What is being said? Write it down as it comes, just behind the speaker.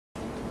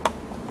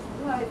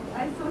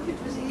I thought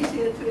it was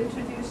easier to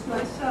introduce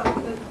myself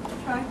than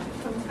trying to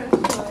compress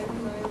my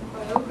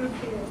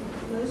biography.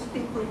 Most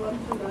people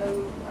want to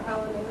know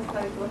how on earth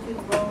I got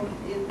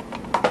involved in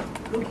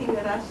looking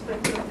at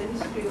aspects of the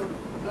history of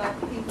black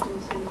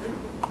peoples in Britain.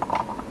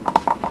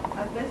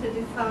 I'd better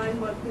define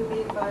what we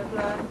mean by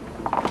black.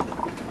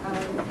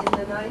 In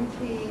the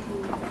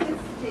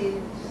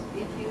 1950s,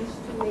 it used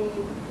to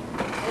mean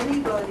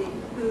anybody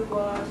who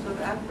was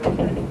of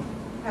African,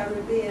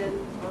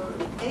 Caribbean, or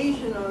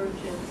Asian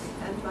origins,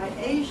 and by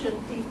Asian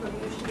people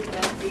usually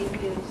meant the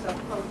Indian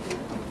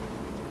subcontinent.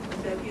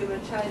 So if you were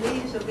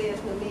Chinese or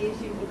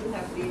Vietnamese, you wouldn't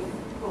have been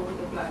called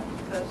a black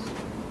person.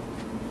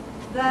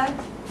 That,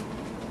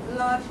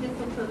 largely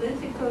for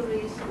political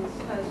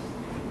reasons, has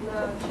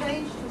now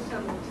changed to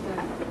some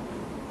extent.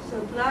 So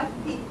black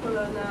people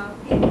are now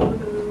people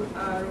who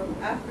are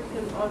of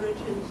African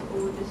origins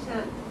or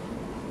descent.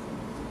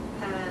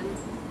 And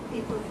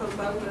people from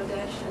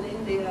Bangladesh and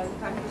India and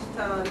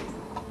Pakistan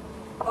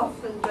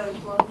often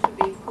don't want to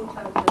be put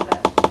under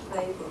that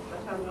label,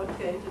 but I'm not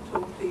going to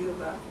talk to you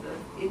about the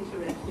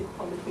interethnic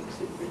politics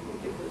in Britain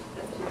because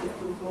that's a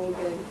different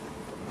ballgame.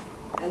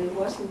 And it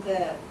wasn't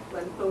there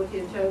when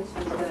Claudia Jones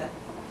was there.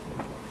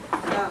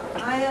 Now,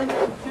 I am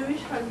of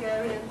Jewish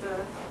Hungarian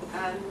birth,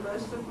 and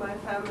most of my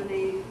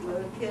family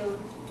were killed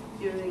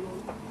during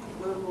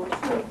World War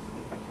II.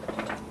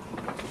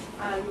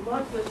 And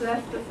what was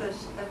left of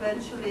us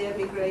eventually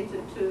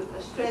emigrated to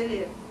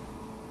Australia.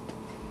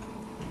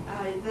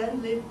 I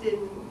then lived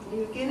in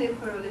New Guinea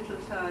for a little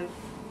time,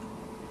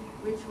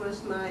 which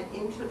was my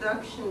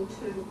introduction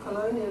to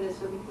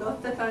colonialism.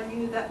 Not that I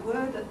knew that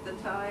word at the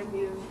time,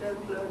 you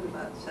don't learn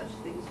about such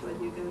things when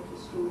you go to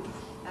school.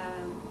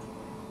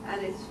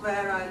 And it's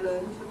where I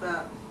learned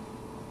about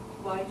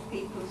white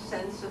people's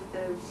sense of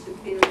their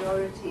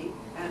superiority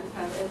and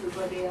how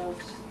everybody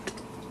else,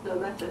 no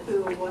matter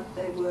who or what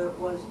they were,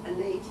 was a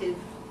native,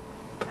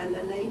 and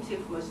a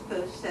native was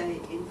per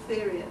se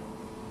inferior.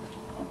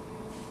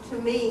 To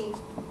me,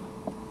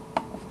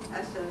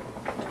 as a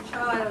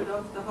child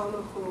of the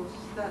Holocaust,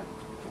 that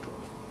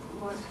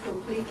was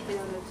completely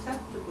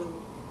unacceptable.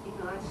 You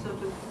know, I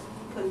sort of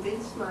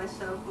convinced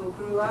myself or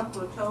grew up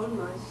or told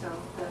myself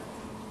that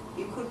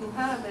you couldn't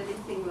have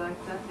anything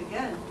like that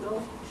again,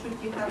 nor should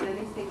you have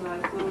anything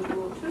like World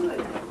War II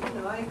again. You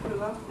know, I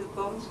grew up with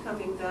bombs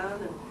coming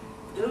down and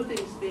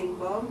buildings being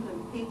bombed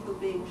and people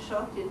being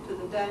shot into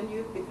the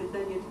Danube because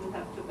then you didn't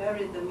have to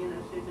bury them, you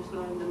know, so you just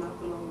lined them up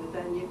along the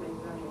Danube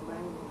and bang,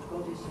 and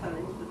bodies fell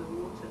into the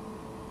water.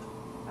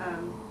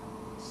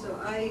 So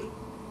I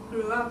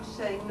grew up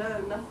saying, no,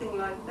 nothing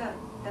like that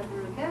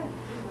ever again,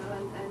 you know,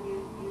 and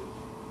you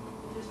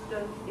just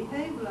don't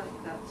behave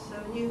like that.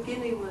 So New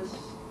Guinea was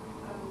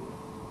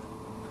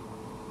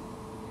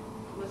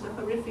a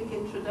horrific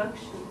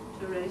introduction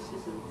to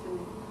racism to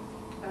me.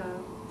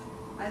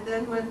 I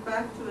then went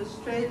back to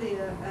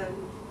Australia and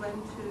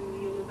went to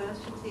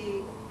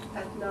university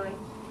at night.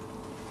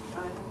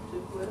 I had to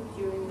work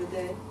during the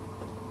day.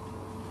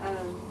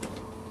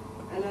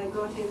 And I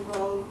got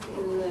involved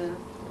in the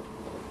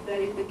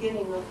very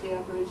beginning of the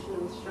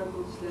Aboriginal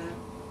struggles there.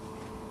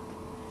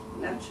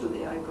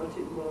 Naturally, I got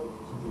involved.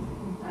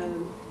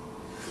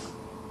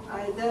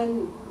 I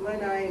then,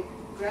 when I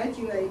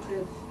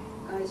graduated,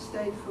 I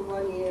stayed for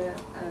 1 year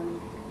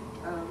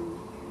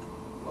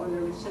on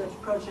a research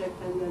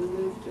project and then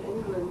moved to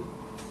England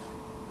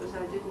because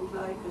I didn't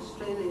like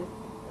Australia.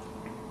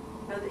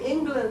 Now the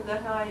England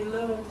that I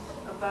learned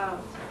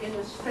about in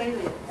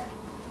Australia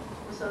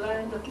was a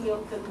land of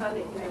milk and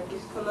honey, you know,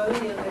 this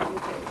colonial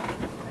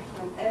education,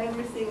 and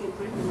everything in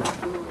Britain was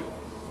glorious.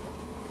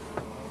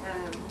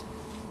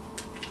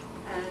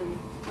 And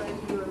when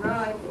you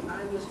arrived,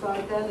 I was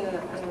by then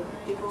a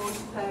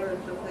divorced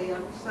parent of a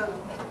young son.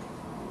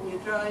 You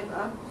drive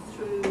up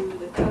through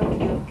the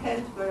county of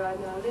Kent, where I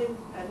now live,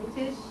 and it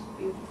is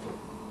beautiful.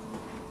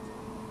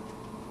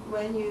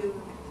 When you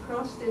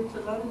crossed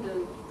into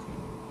London,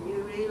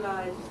 you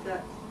realized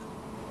that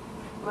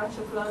much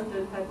of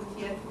London hadn't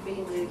yet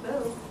been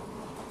rebuilt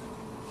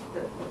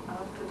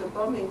after the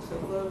bombings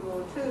of World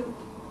War II.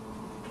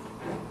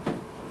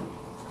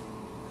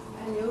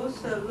 And you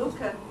also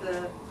look at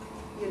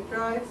you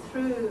drive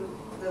through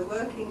the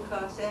working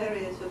class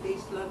areas of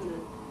East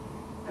London,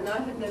 and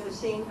I had never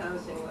seen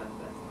housing like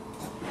that.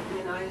 I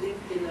mean, I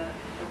lived in a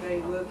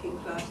very working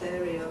class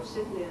area of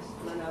Sydney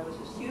when I was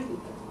a student.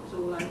 That was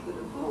all I could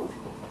afford.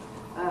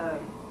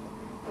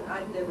 But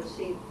I'd never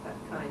seen that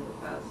kind of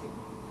housing.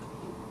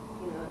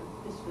 You know,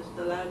 this was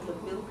the land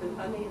of milk and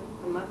honey,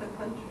 the mother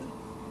country.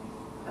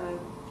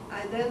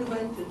 I then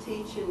went to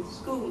teach in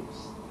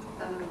schools,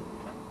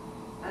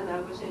 and I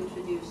was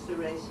introduced to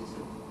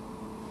racism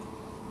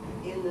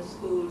in the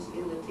schools,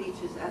 in the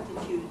teachers'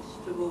 attitudes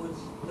towards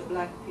the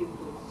black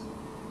pupils.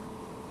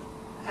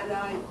 And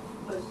I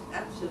was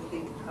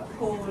absolutely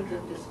appalled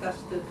and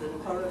disgusted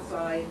and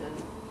horrified,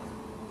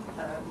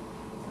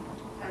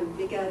 and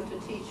began to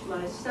teach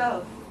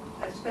myself,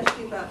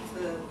 especially about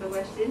the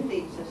West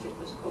Indies, as it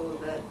was called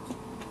then,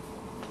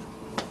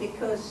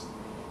 because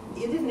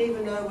you didn't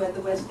even know where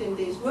the West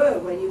Indies were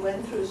when you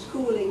went through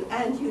schooling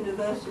and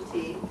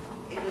university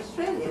in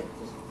Australia. It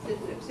just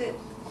didn't exist.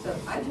 So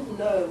I didn't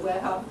know where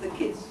half the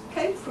kids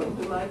came from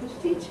whom I was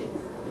teaching.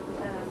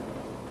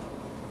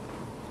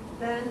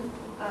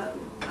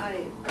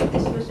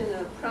 This was in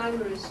a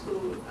primary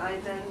school. I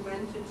then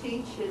went to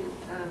teach in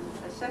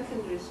a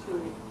secondary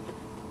school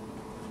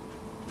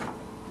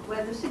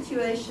where the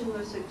situation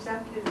was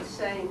exactly the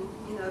same.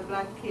 You know,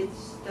 black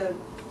kids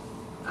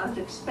aren't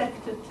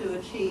expected to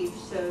achieve,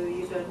 so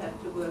you don't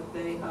have to work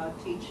very hard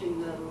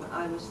teaching them.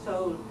 I was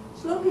told,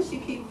 as long as you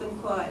keep them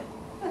quiet,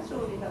 that's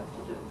all you have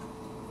to do.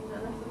 You know,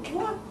 and I thought,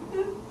 what?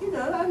 You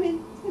know, I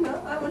mean, you know,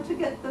 I want to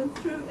get them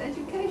through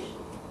education.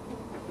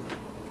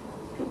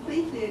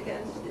 Completely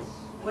against this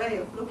way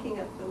of looking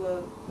at the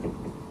world.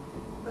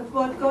 But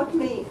what got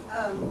me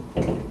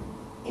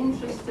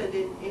interested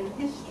in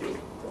history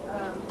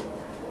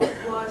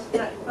was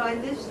that by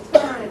this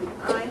time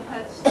I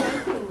had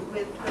spoken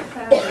with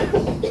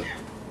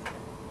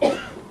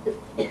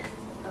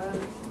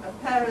the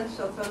parents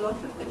of a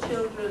lot of the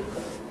children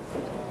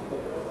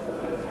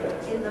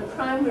in the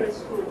primary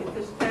school,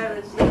 because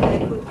parents, if they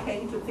could,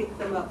 came to pick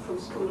them up from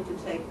school to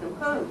take them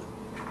home.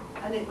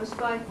 And it was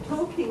by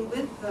talking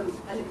with them,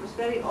 and it was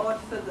very odd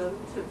for them,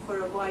 for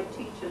a white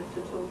teacher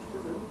to talk to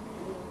them.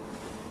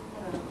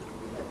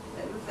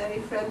 They were very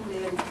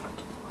friendly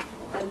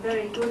and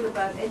very good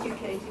about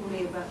educating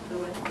me about the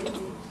West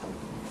Indies,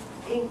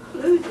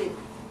 including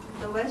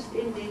the West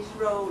Indies'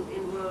 role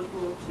in World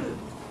War II.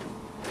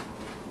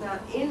 Now,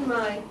 in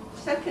my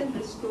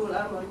secondary school,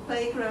 I'm on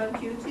playground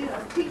duty.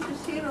 Are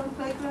teachers here on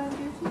playground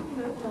duty,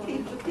 you know, to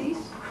keep the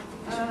peace?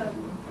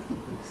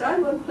 So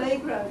I'm on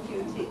playground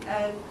duty,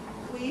 and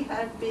we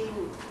had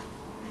been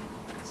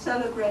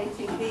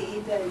celebrating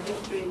VE Day,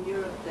 Victory in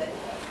Europe Day.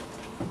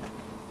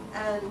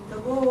 And the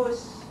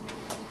wars,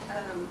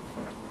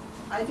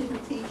 I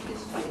didn't teach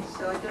history,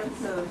 so I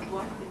don't know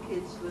what the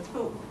kids were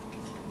taught.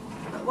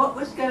 But what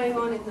was going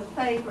on in the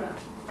playground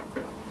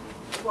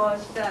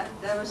was that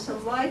there were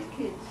some white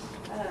kids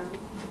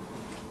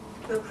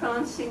who were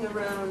prancing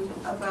around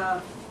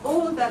about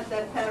all that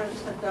their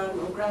parents had done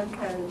or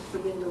grandparents to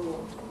win the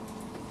war.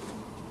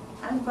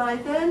 And by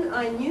then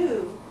I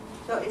knew,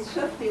 though it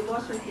certainly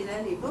wasn't in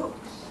any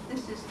books,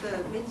 this is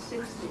the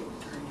mid-60s,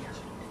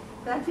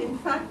 that in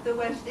fact the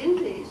West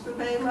Indies were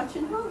very much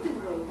involved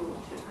in World War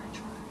II.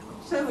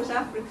 So was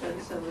Africa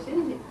and so was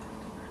India.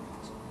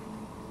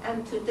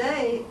 And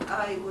today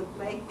I would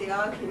make the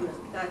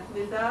argument that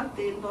without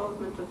the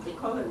involvement of the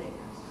colonies,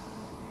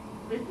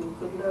 Britain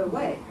could no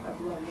way have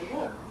won the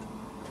war,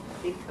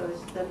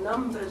 because the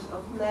numbers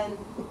of men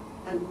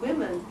and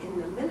women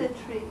in the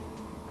military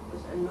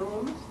was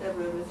enormous. There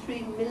were over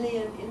 3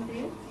 million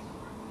Indians,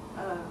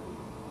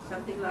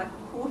 something like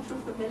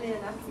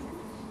 250,000 Africans.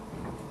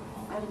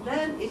 And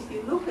then if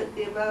you look at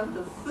the amount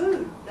of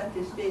food that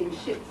is being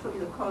shipped from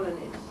the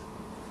colonies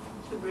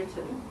to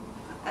Britain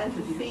and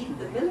to feed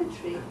the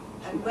military,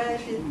 and where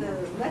did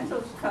the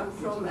metals come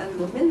from, and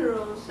the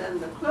minerals and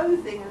the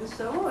clothing and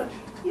so on,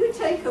 you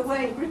take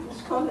away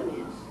Britain's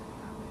colonies,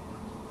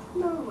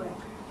 no way,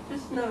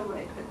 just no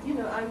way. But you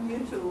know, I'm new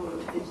to all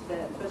of this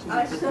there, but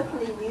I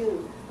certainly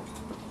knew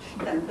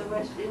that the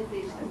West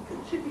Indies had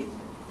contributed.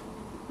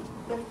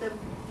 But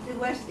the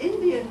West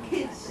Indian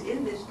kids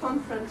in this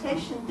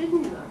confrontation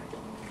didn't know.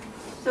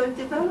 So it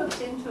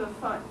developed into a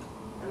fight.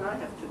 And I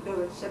have to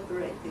go and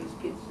separate these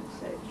kids and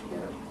say, you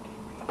know.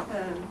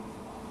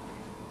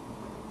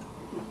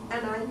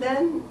 And I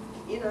then,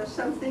 you know,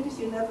 some things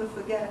you never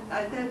forget,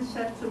 I then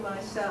said to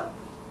myself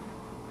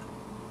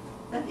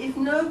that if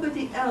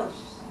nobody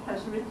else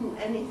has written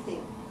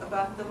anything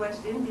about the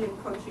West Indian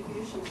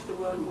contributions to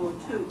World War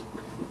II,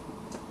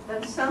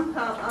 then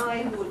somehow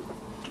I would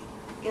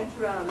get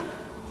around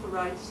to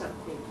write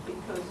something,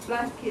 because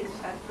black kids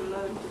had to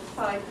learn to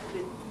fight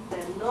with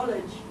their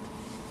knowledge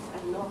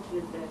and not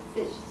with their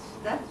fists.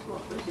 That's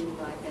what was in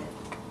my head.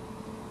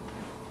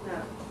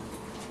 Now,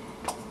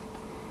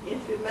 it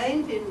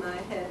remained in my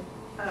head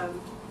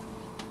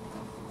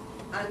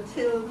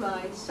until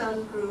my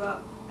son grew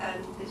up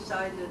and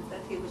decided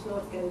that he was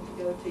not going to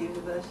go to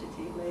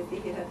university. Maybe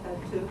he had had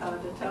too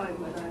hard a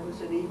time when I was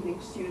an evening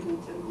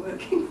student and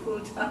working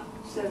full-time,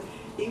 so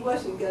he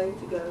wasn't going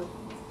to go.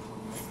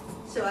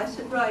 So I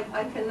said, right,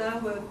 I can now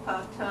work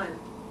part-time,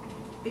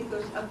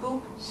 because a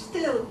book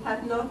still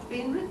had not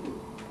been written.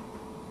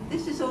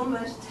 This is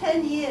almost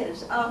 10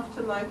 years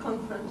after my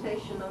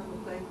confrontation on the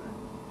playground,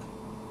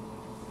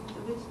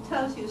 which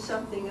tells you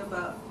something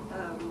about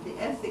the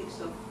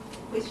ethics of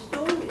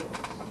historians.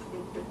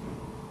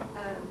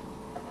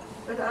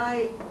 But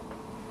I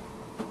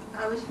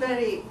was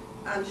very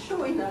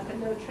unsure, you know, I had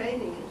no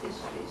training in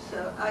history,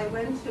 so I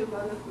went to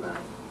one of my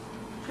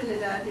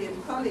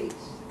Trinidadian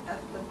colleagues at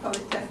the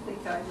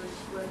Polytechnic I was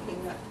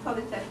working at.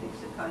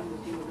 Polytechnic's a kind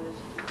of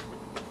university.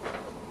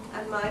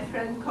 And my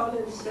friend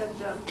Colin said,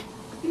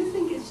 do you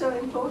think it's so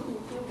important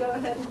you go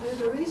ahead and do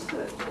the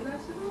research? And I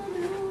said, oh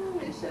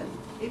no, he said,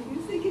 if you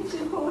think it's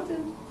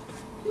important,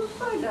 you'll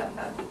find out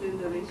how to do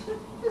the research.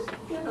 Just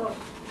get on.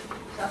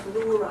 So I said,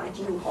 all right,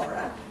 you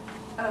horror.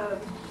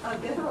 I'll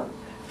get on.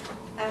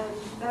 And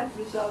that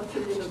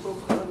resulted in a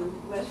book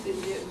on West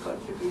Indian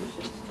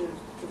contributions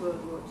to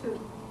World War II.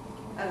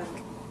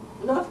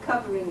 Not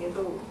covering it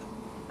all.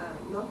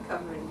 Not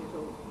covering it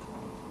all.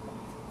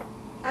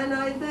 And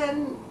I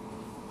then,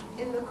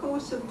 in the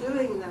course of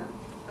doing that,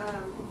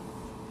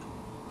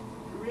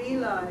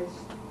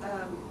 realized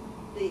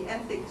the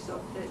ethics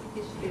of the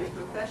history of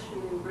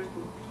profession in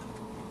Britain,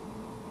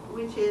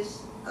 which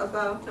is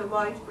about a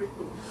white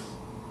Britain.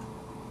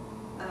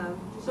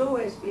 It's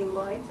always been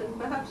white, and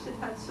perhaps it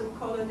had some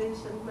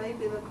colonies, and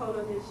maybe the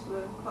colonies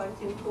were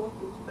quite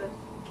important, but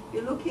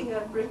you're looking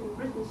at Britain,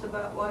 Britain's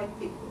about white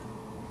people.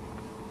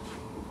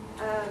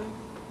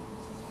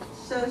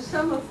 So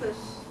some of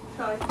us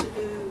tried to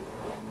do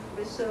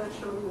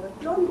research on the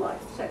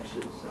non-white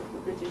sections of the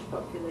British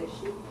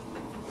population,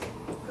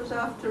 because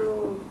after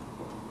all,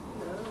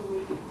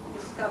 we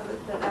discovered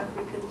that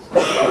Africans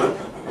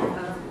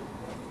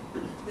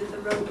with the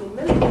Roman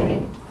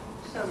military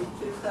some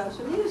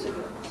 2,000 years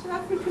ago. So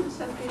Africans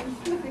have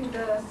been living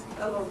there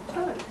a long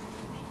time.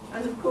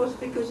 And of course,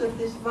 because of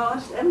this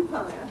vast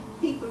empire,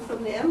 people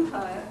from the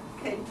empire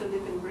came to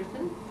live in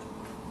Britain.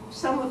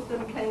 Some of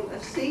them came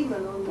as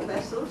seamen on the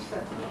vessels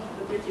that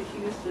the British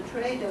used to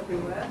trade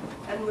everywhere,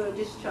 and were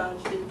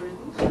discharged in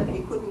Britain, so if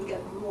you couldn't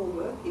get more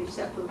work, you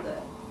settled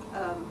there.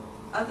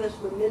 Others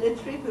were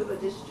military who were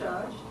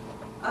discharged.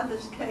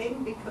 Others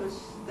came because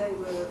they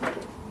were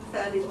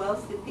fairly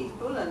wealthy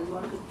people and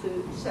wanted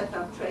to set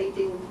up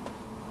trading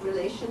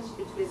relations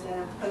between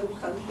their home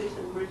countries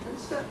and Britain.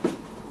 So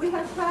we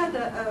have had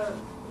a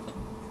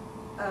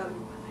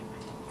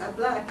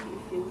black,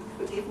 if you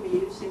forgive me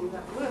using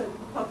that word,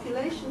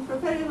 population for a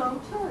very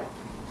long time.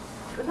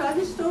 But our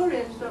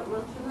historians don't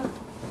want to know.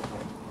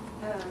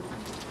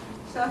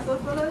 So I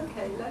thought, well,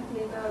 okay, let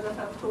me, now that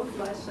I've taught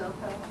myself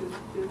how to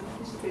do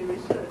history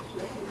research,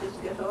 let me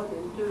just get on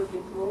and do a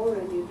bit more,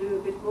 and you do a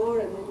bit more,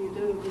 and then you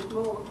do a bit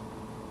more.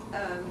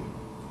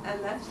 And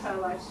that's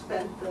how I've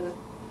spent the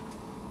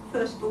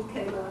first book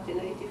came out in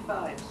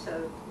 '85,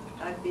 so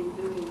I've been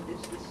doing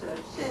this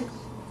research since,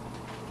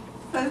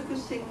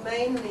 focusing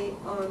mainly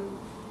on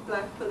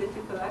black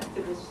political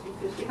activists,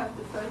 because you have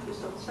to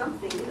focus on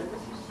something,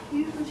 this is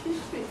huge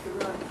history to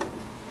write.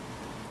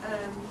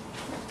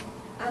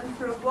 And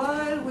for a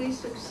while we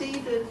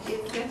succeeded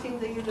in getting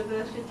the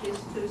universities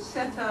to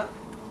set up,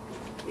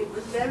 it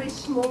was very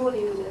small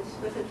units,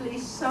 but at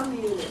least some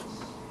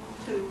units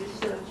to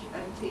research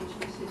and teach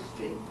this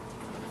history.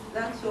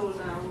 That's all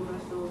now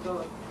almost all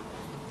gone.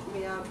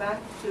 We are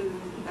back to,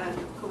 and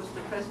of course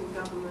the present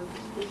government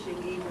is pushing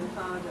even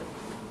harder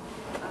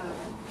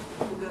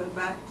to go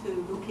back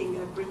to looking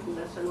at Britain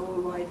as an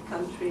all-white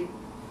country,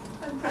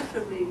 and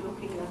preferably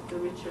looking at the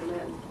richer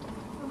men.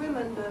 The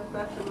women don't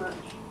matter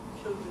much,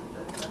 children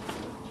don't matter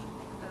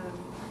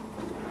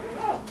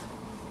much.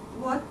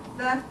 What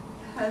that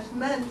has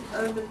meant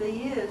over the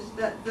years,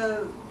 that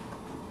though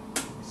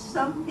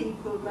some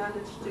people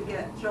managed to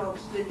get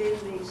jobs within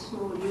these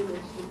small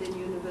units within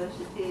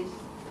universities,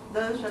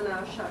 those are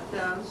now shut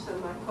down, so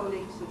my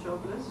colleagues are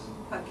jobless.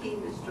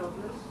 Hakeem is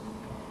jobless.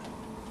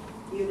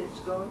 Unit's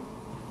gone.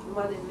 The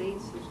one in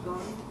Leeds is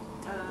gone.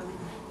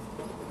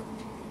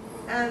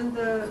 And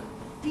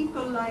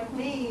people like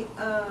me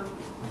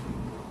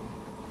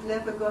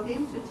never got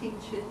into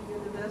teaching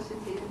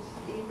universities,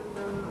 even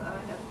though I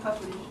have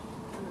published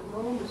an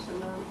enormous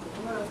amount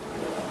of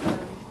work.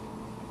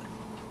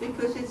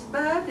 Because it's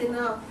bad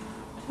enough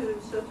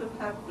to sort of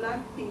have black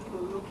people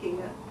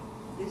looking at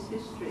this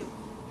history.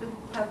 To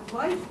have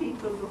white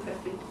people look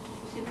at it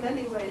is in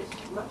many ways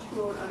much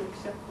more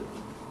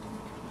unacceptable.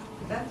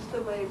 That's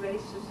the way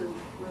racism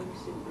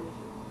works in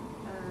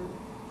Britain.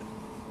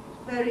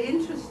 Very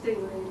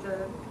interestingly,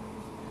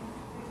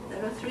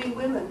 there are 3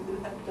 women who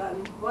have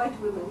done, white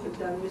women who have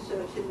done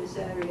research in this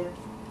area,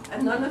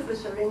 and none of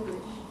us are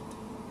English.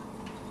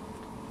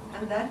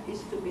 And that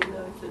is to be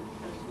noted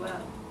as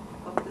well.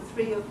 Of the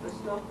 3 of us,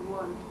 not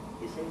one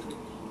is English.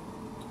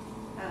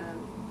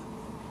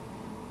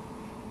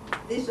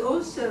 This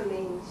also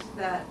means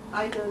that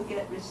I don't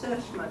get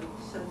research money,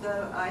 so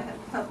though I have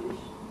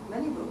published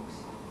many books,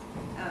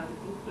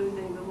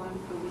 including the one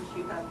for which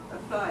you have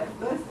applied,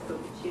 both for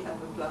which you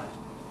have applied,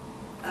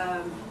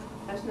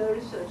 has no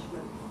research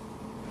money.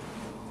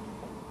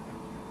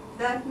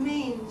 That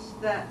means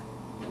that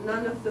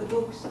none of the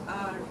books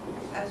are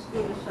as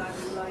good as I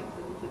would like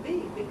them to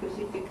be, because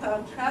if you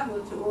can't travel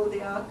to all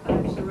the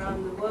archives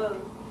around the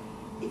world,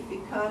 if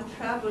you can't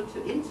travel to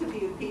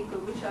interview people,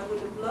 which I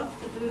would have loved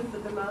to do for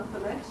the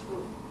Malcolm X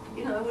book,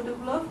 I would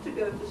have loved to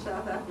go to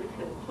South Africa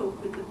and talk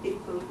with the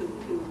people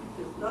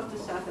not to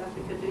South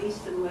Africa, to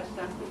East and West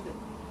Africa,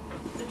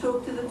 to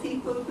talk to the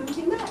people whom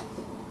he met.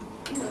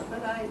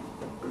 But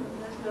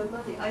there's no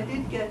money. I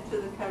did get to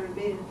the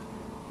Caribbean.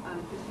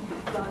 Because you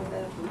can fly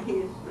there from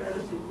here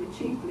relatively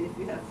cheaply if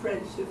you have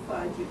friends who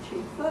find you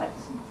cheap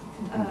flights.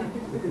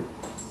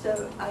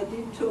 So I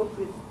did talk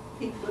with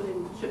people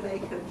in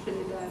Jamaica and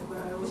Trinidad,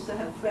 where I also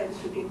have friends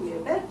who give me a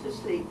bed to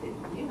sleep in,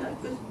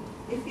 because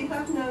if you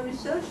have no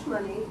research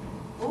money,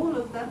 all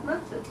of that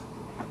matters.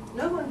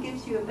 no one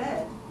gives you a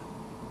bed,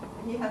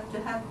 and you have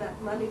to have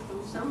that money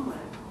from somewhere.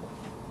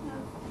 No,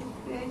 it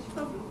creates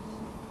problems.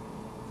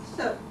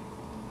 So,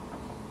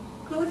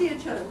 Claudia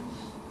Jones,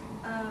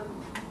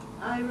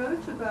 I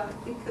wrote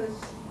about because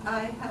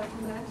I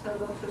have met a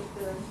lot of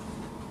the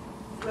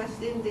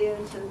West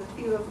Indians and a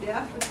few of the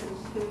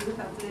Africans who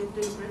have lived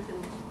in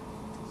Britain,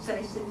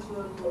 say, since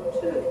World War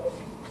II.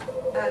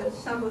 And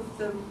some of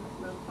them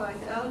were quite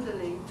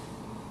elderly.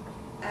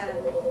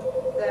 And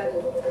then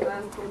a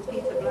man called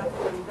Peter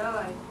Blackman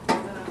died.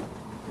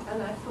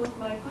 And I thought,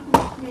 my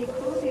goodness me,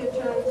 Claudia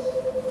Jones,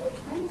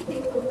 many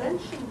people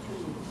mention to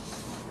me.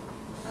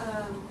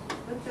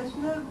 But there's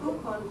no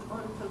book on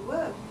her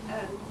work.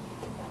 And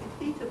if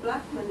Peter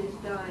Blackman is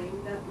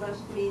dying, that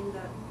must mean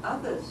that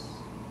others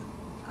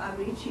are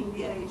reaching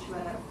the age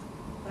where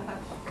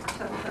perhaps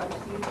sometimes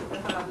due to the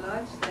hard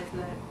lives they've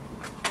led,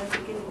 they're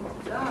beginning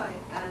to die.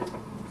 And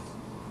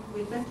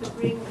we'd better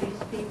bring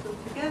these people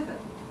together.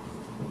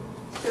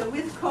 So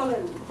with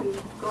Colin, who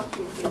got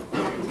me here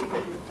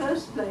in the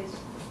first place,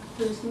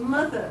 whose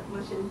mother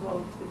was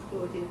involved with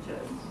Claudia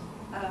Jones,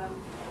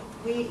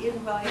 we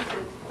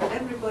invited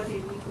everybody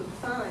we could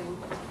find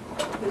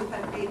who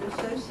had been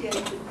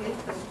associated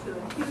with her to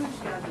a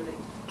huge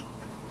gathering,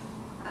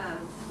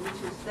 which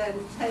was then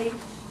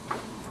taped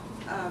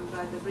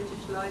by the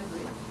British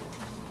Library,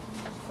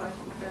 quite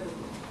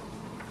incredible,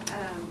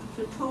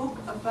 to talk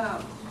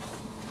about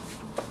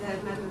their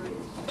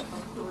memories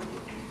of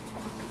Claudia.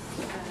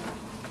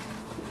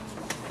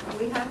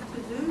 We have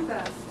to do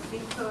that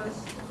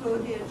because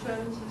Claudia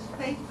Jones's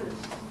papers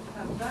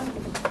have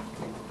vanished,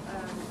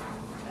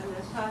 and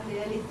there's hardly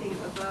anything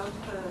about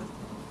her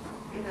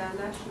in our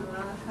national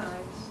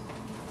archives.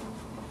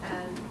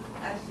 And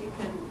as you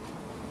can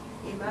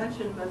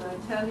imagine, when I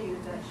tell you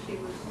that she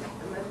was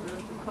a member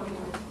of the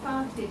Communist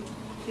Party,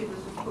 she was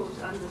of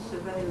course under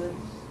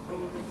surveillance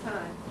all the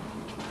time.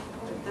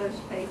 But those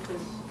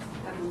papers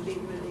haven't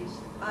been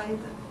released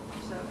either.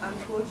 So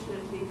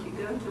unfortunately, if you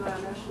go to our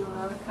national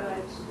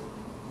archives,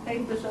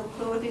 papers on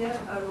Claudia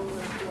are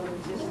almost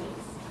non-existent.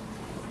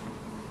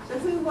 So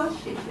who was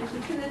she? She was a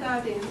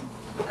Trinidadian.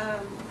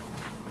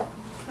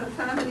 Her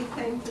family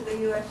came to the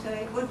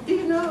USA. What do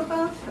you know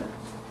about her?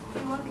 Do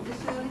you want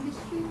this early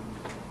history?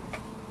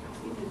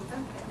 You didn't,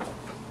 okay.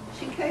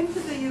 She came to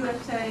the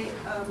USA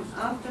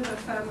after her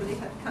family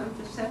had come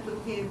to settle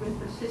here with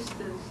her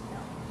sisters.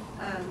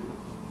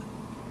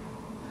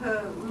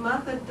 Her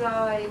mother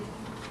died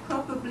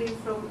probably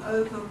from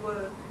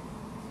overwork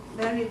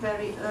very,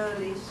 very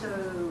early,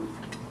 so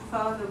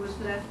father was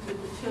left with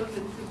the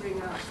children to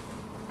bring up.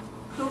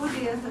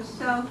 Claudia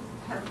herself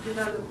had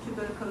developed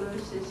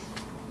tuberculosis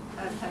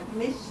and had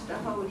missed a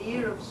whole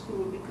year of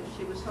school because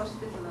she was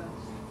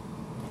hospitalized.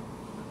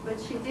 But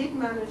she did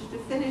manage to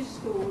finish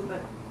school,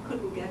 but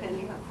couldn't get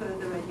any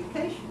further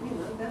education. You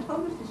know, they're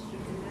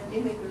poverty-stricken, they're an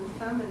immigrant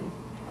family.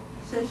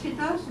 So she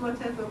does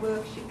whatever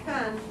work she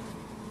can,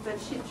 but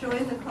she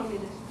joined the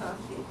Communist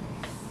Party.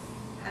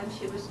 And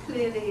she was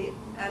clearly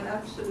an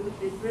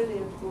absolutely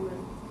brilliant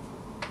woman,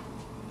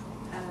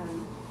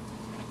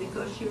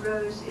 because she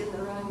rose in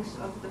the ranks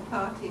of the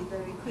party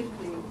very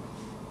quickly.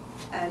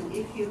 And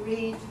if you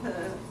read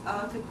her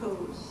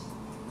articles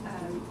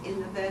in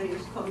the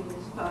various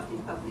Communist Party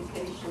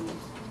publications,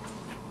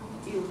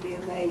 you'll be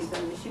amazed.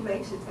 I mean, she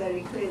makes it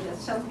very clear that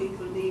some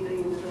people need a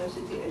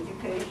university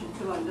education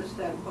to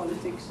understand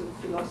politics and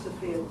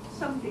philosophy, and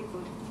some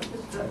people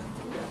just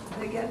don't,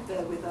 they get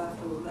there without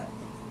all that.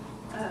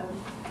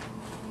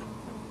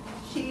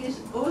 She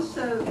is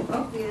also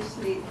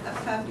obviously a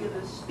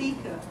fabulous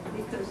speaker,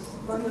 because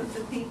one of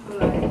the people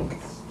I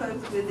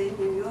spoke with in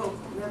New York,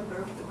 a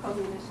member of the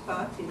Communist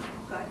Party,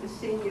 quite a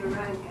senior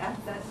rank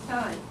at that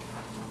time,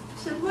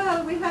 said,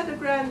 well, we had a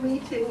grand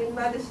meeting in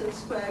Madison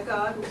Square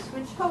Gardens,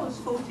 which holds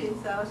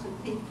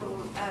 14,000 people,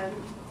 and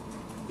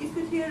you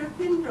could hear a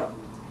pin drop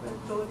when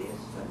Claudia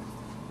spoke.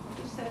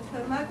 She said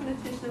her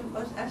magnetism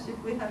was as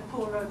if we had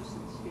Paul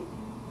Robeson speaking.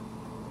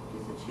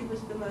 She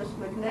was the most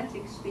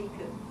magnetic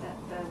speaker that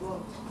there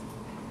was.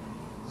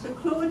 So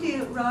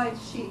Claudia writes,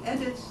 she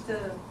edits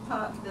the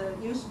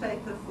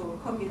newspaper for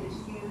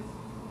Communist Youth.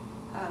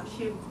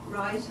 She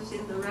rises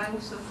in the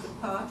ranks of the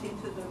party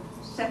to the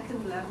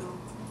second level.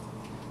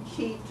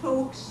 She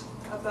talks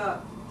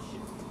about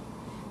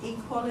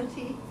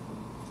equality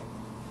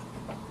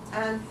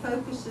and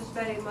focuses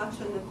very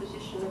much on the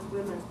position of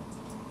women.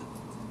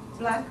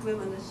 Black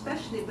women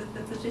especially, but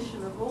the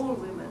position of all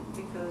women,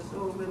 because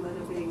all women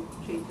are being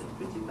treated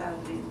pretty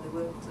badly in the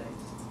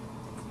workplace.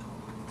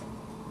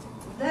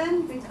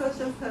 Then,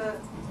 because of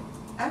her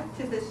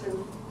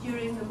activism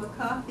during the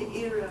McCarthy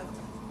era,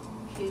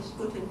 she is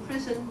put in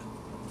prison.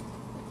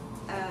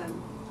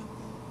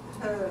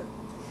 Her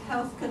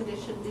health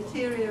condition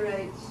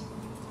deteriorates,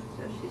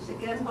 so she's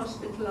again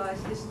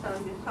hospitalized, this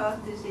time with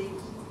heart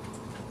disease.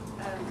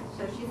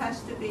 So she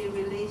has to be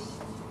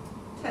released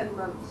 10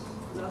 months.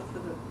 Not for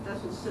the,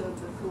 doesn't serve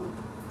the full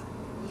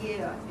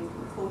year, I think,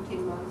 or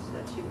 14 months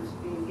that she was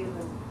being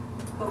given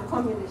for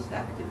communist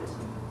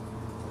activism.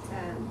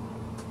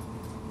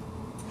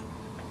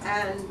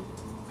 And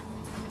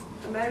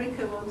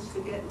America wants to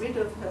get rid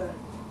of her,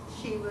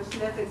 she was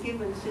never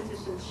given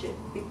citizenship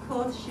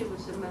because she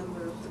was a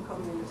member of the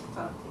Communist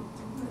Party.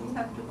 You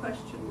have to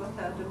question what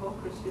our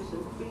democracies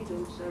and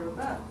freedoms are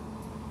about.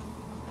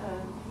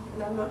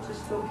 And I'm not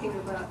just talking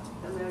about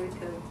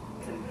America.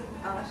 I can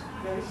ask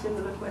very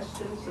similar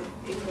questions of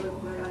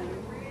England, where I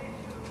live.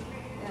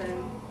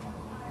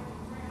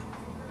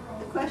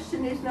 The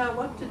question is now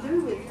what to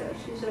do with her.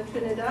 She's a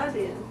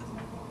Trinidadian,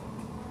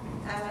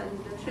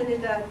 and the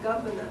Trinidad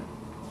governor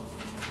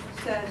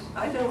says,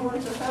 I don't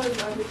want her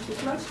home, which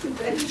is much too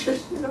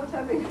dangerous. We're not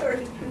having her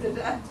in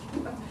Trinidad.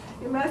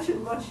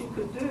 Imagine what she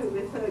could do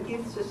with her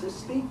gifts as a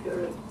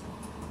speaker. And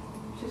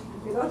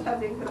we're not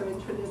having her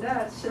in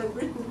Trinidad, so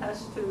Britain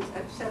has to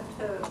accept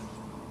her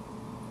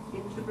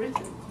into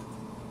Britain.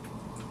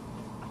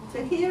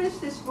 So here is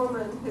this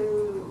woman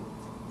who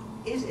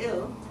is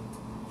ill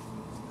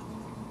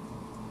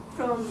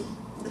from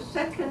the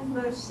second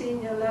most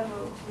senior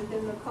level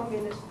within the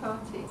Communist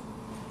Party,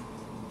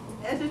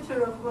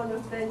 editor of one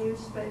of their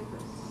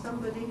newspapers,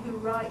 somebody who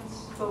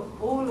writes for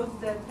all of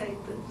their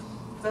papers,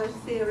 both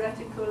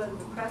theoretical and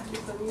the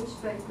practical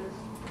newspapers,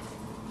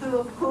 who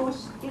of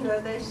course,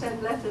 they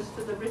send letters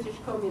to the British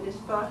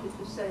Communist Party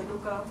to say,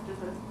 look after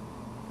her.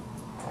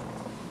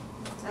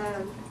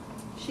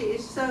 She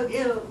is so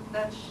ill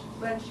that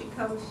when she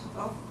comes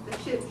off the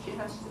ship, she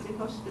has to be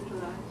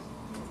hospitalized.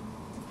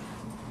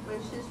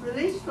 When she's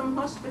released from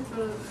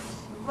hospital, the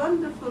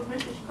wonderful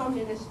British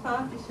Communist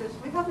Party says,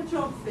 we have a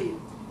job for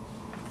you.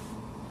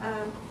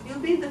 You'll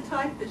be the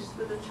typist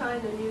for the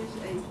China News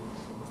Agency.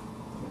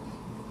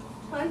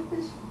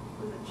 Typist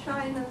for the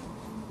China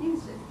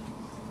News Agency.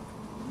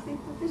 I think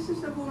that this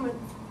is a woman,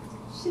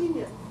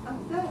 senior,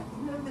 up there,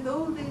 with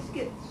all these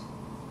gifts.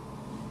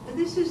 And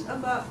this is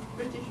about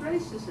British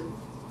racism,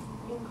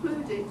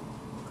 including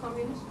the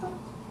Communist Party.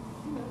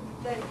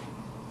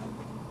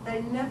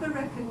 They never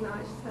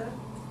recognized her.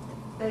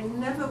 They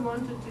never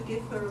wanted to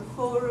give her a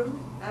forum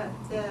at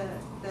their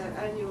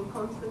annual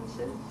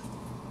conferences.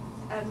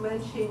 And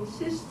when she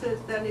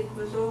insisted, then it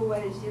was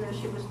always,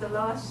 she was the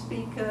last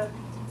speaker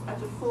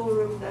at a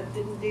forum that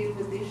didn't deal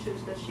with the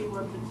issues that she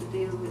wanted to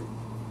deal with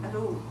at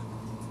all.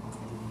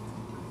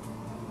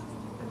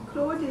 And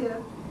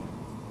Claudia,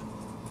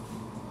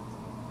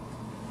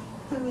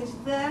 who is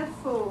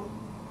therefore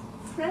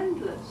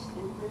friendless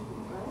in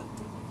Britain, right?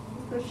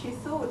 Because she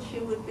thought she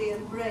would be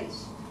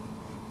embraced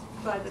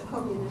by the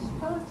Communist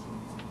Party,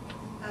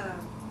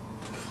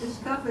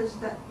 discovers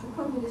that the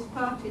Communist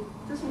Party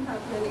doesn't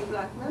have many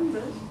black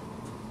members,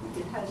 but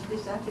it has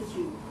this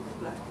attitude for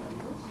black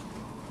members.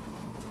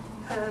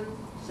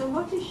 So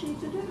what is she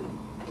to do?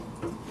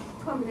 The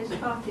Communist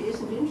Party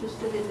isn't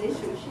interested in the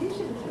issue she's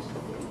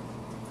interested in.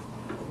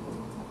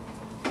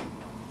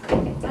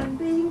 And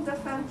being the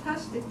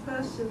fantastic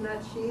person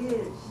that she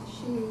is,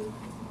 she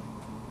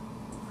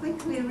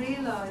quickly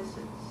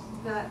realizes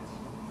that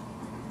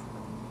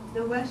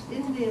the West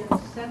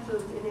Indians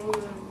settled in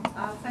England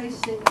are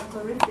facing a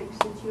horrific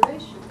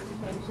situation in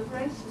terms of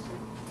racism.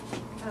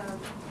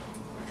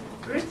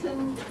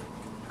 Britain,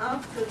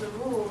 after the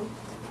war,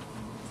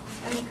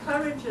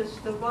 encourages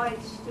the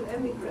whites to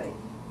emigrate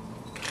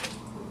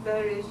for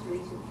various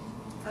reasons.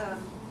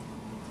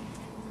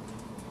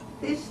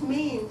 This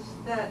means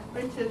that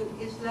Britain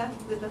is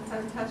left with a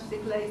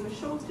fantastic labour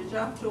shortage.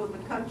 After all, the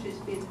country's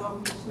been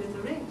bombed to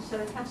smithereens, so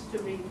it has to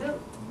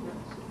rebuild.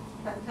 It's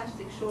a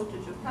fantastic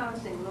shortage of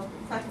housing, a lot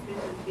of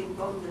factories have been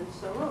bombed and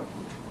so on.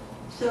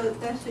 So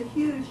there's a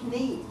huge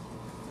need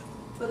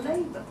for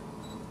labour.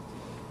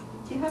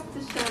 You have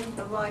to send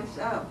the whites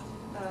out.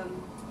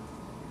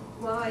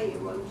 Why, you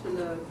want to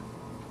know?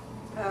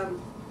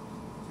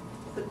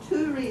 For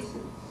two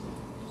reasons.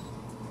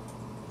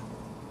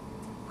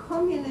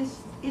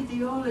 Communist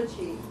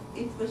ideology,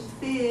 it was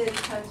feared,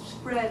 had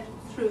spread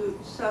through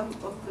some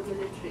of the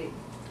military.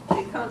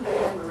 You can't have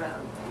them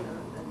around,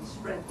 and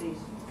spread these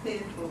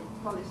fearful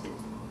policies.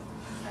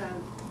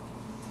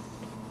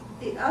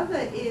 The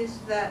other is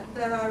that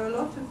there are a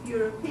lot of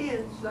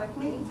Europeans like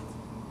me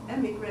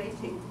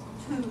emigrating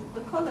to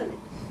the colonies.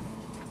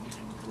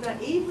 Now,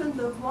 even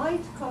the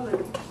white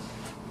colonies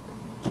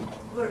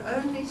were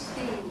only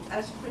seen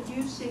as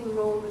producing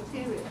raw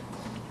materials.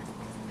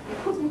 You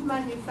couldn't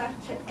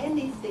manufacture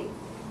anything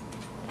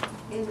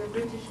in the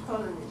British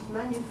colonies.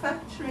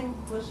 Manufacturing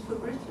was for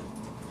Britain.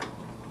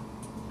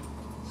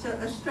 So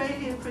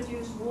Australia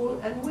produced wool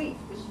and wheat,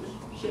 which was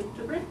shipped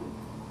to Britain.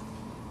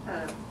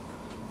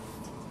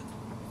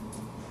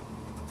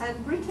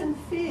 And Britain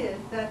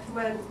feared that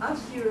when us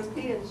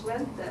Europeans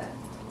went there,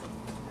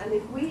 and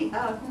if we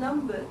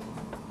outnumbered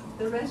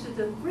the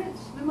resident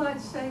Brits, we might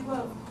say,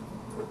 well,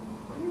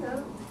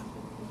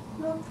 it's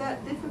not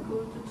that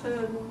difficult to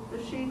turn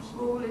the sheep's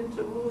wool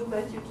into wool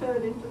that you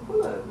turn into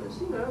pullovers.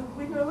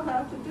 We know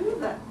how to do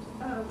that.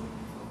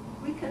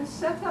 We can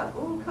set up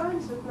all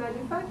kinds of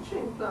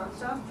manufacturing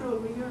plants. After all,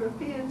 the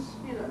Europeans,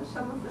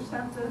 some of us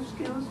have those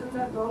skills and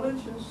that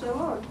knowledge and so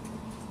on.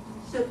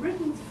 So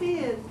Britain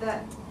feared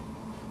that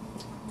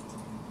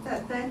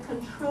their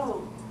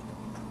control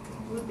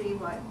would be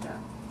wiped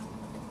out.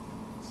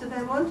 So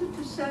they wanted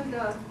to send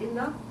out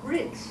enough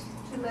Brits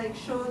to make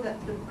sure that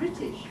the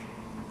British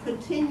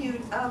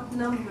continued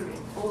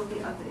outnumbering all the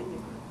other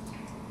immigrants.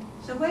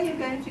 So where are you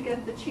going to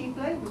get the cheap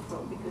labour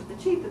from? Because the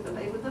cheaper the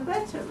labour, the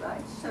better,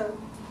 right? So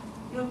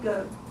you'll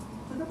go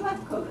to the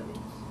black colonies.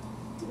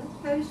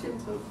 It's very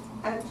simple,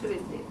 and to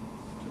India,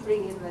 to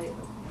bring in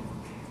labour.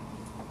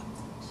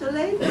 So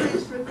labour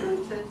is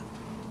recruited.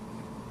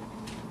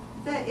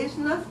 There is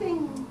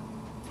nothing,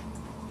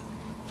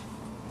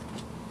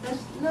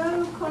 there's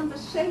no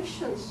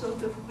conversation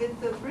sort of with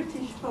the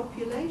British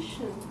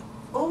population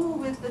or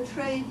with the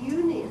trade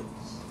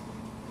unions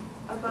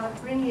about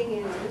bringing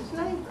in this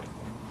labour.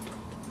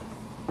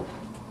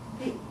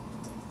 The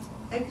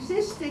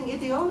existing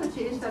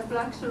ideology is that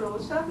blacks are all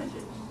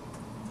savages.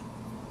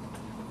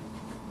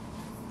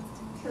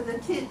 So the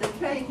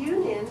trade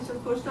unions,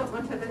 of course, don't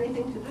want to have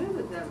anything to do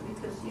with them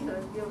because, you know,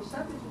 you're all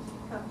savages.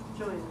 You can't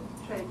join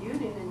a trade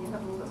union and you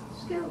haven't got the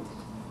skills.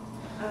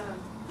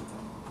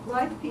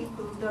 White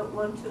people don't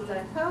want to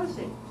let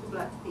housing to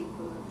black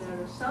people, and there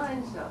are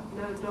signs up,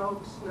 no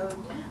dogs, no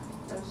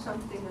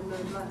something and no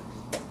blacks.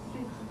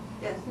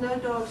 Yes, no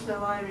dogs,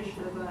 no Irish,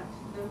 no blacks.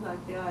 Don't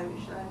like the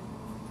Irish.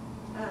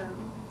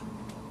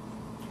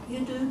 You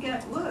do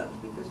get work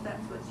because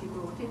that's what you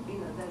brought in. You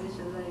know, there is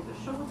a labour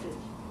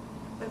shortage.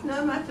 But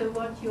no matter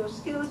what your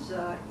skills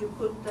are, you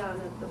put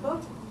down at the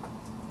bottom.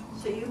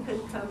 So you can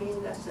come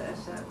in as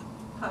a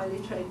highly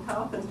trained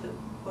carpenter,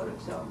 for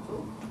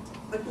example.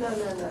 But no,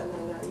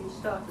 you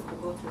start at the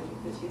bottom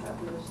because you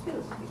have no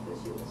skills,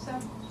 because you're a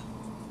savage.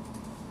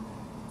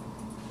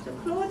 So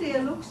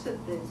Claudia looks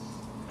at this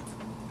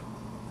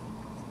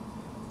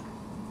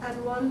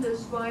and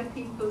wonders why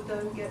people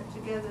don't get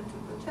together to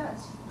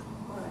protest.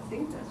 Well, I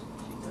think that's what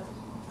she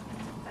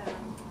does.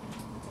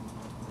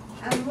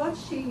 And what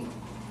she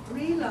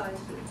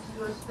realizes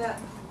was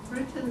that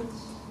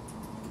Britain's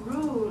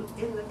rule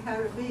in the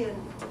Caribbean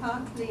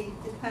partly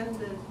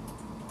depended,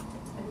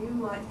 and you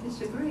might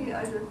disagree,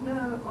 I don't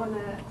know, on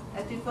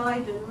a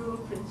divide and rule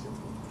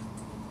principle.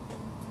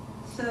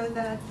 So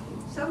that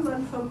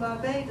someone from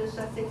Barbados,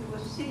 I think,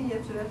 was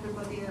senior to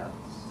everybody else.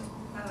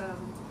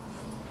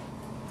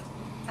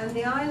 And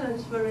the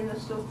islands were in a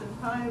sort of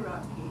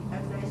hierarchy,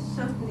 and they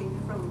certainly,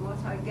 from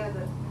what I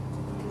gathered,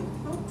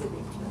 didn't talk with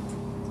each other.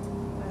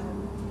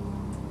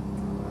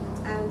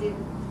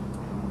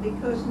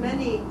 Because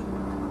many,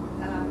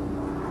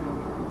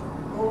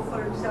 or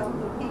for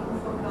example, people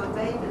from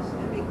Barbados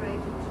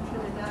emigrated to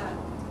Trinidad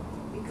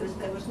because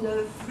there was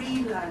no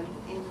free land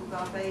in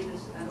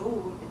Barbados at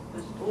all. It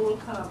was all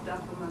carved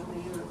up among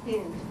the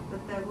Europeans,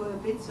 but there were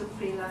bits of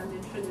free land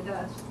in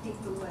Trinidad, so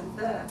people went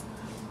there.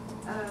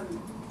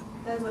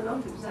 They were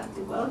not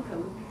exactly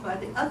welcomed by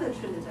the other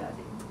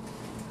Trinidadians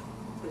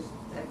because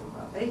they were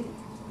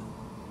Barbadians,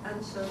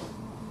 and so on.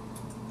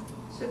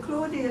 So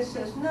Claudia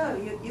says, no,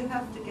 you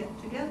have to get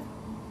together.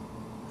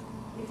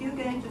 If you're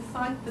going to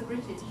fight the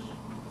British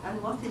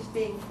and what is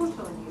being put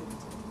on you,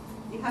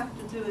 you have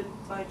to do it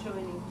by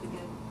joining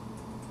together.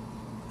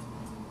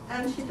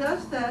 And she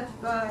does that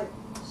by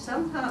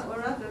somehow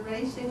or other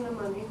raising the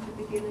money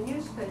to begin a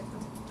newspaper,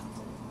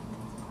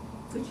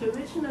 which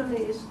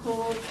originally is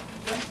called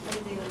West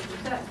Indian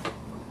Gazette.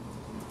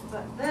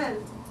 But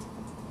then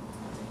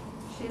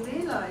she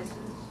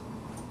realizes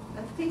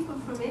that people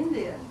from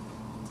India,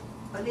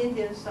 or the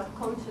Indian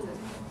subcontinent,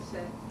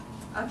 say,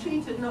 are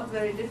treated not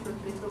very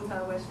differently from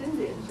how West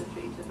Indians are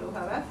treated or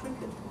how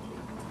Africans are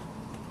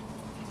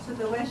treated. So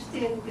the West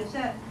Indian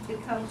Gazette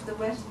becomes the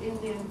West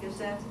Indian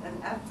Gazette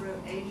and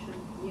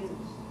Afro-Asian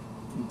News,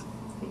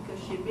 because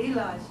she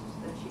realizes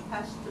that she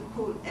has to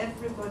pull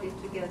everybody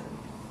together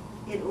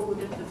in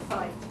order to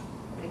fight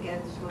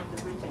against what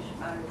the British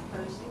are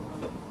imposing on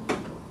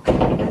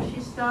them. And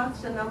she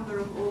starts a number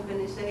of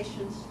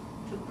organizations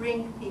to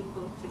bring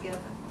people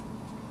together,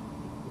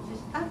 which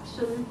is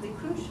absolutely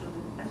crucial,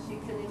 as you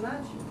can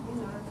imagine. You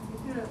know,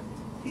 if you're a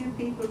few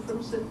people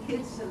from St.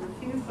 Kitts and a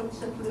few from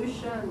St.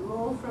 Lucia and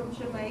more from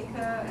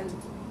Jamaica, and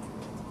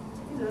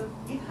you know,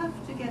 you have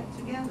to get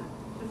together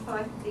to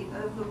fight the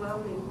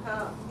overwhelming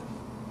power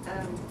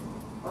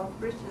of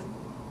Britain.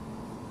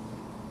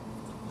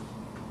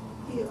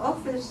 The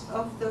office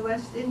of the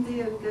West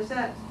Indian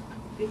Gazette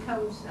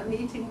becomes a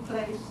meeting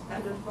place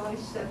and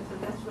advice centre.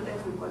 That's what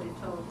everybody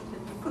told us.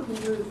 And you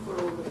couldn't move for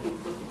all the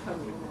people who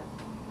come in there.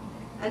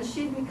 And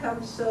she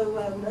becomes so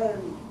well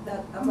known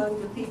that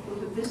among the people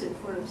who visit,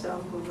 for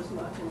example, was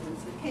Martin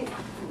Luther King.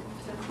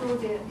 So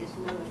Claudia is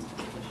known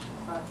for she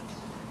fights.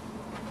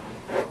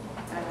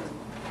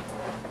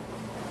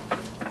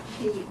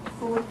 She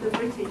fought the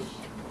British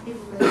in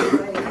many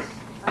ways.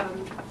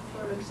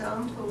 For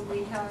example,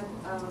 we had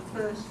our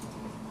first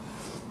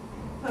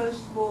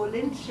post-war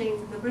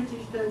lynching. The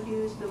British don't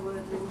use the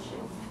word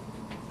lynching.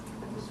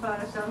 As far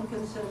as I'm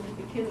concerned, if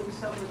you're killing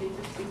somebody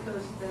just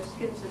because their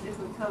skin's a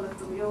different color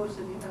from yours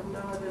and you have no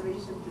other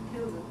reason to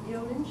kill them,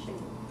 you're lynching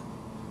them.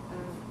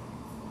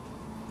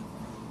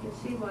 You can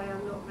see why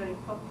I'm not very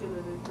popular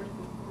in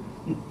Britain.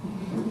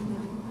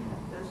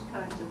 Those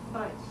kinds of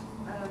fights.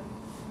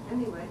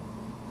 Anyway,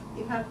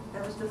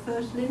 There was the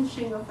first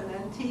lynching of an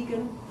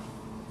Antiguan.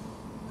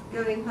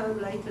 Going home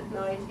late at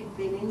night, he'd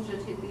been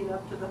injured, he'd been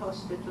up to the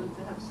hospital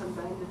to have some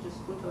bandages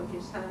put on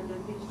his hand,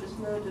 and he was just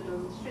murdered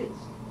on the streets.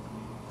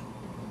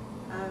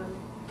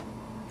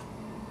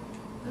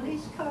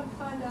 Police can't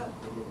find out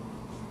who did it.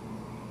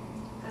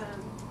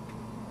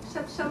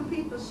 Except some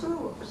people saw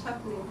what was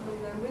happening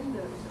from their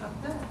windows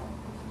up there.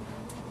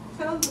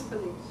 Tell the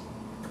police.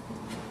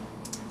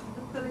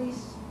 The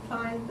police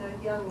find the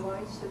young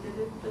whites who did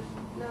it, but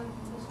no,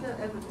 there's no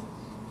evidence.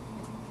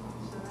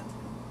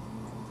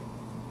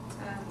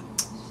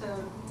 So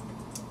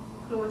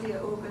Claudia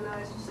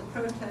organises a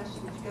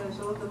protest which goes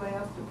all the way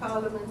up to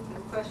Parliament,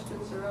 and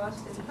questions are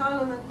asked in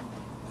Parliament.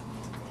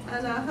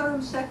 And our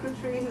Home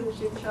Secretary, who's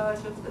in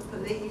charge of the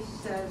police,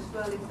 says,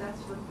 well, if that's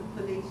what the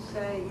police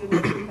say, he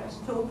has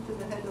talked to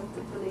the head of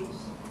the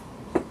police.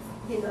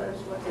 He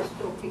knows what he's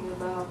talking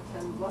about,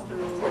 and what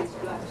are all these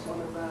blacks on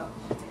about.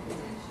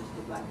 It's just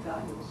a black guy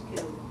who was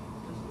killed.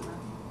 Doesn't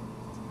matter.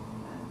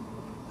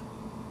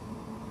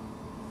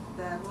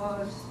 There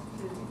was,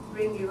 to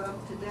bring you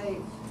up to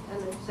date,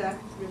 an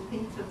exact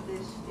repeat of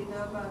this. Do you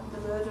know about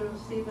the murder of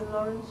Stephen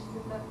Lawrence?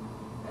 Did that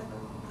ever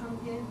come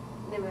here?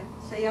 Anyway,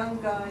 it's a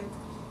young guy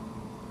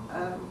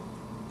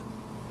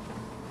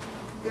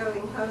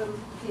going home.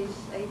 He's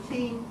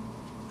 18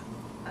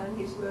 and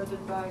he's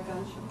murdered by a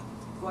bunch of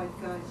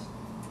white guys.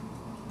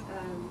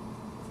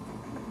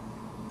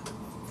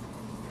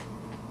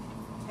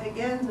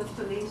 Again, the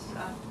police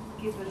are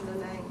given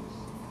the names.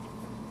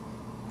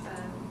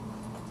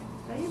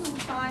 They even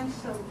find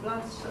some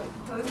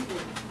blood-soaked clothing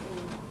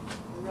in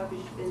the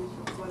rubbish bins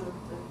of one of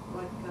the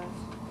white guys.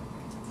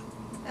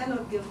 They're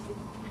not guilty.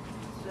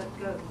 Let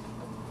go.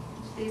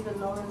 Stephen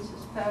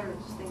Lawrence's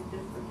parents think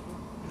differently.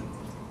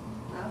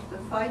 After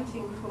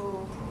fighting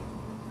for,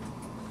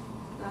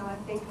 now I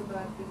think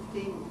about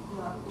 15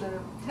 months, no,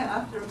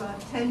 after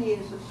about 10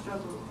 years of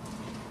struggle,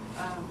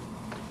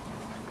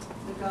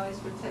 the guys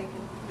were taken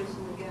to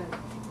prison again.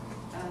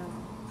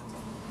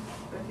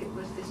 But it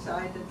was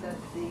decided that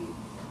the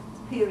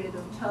period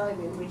of time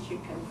in which you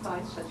can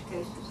fight such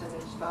cases had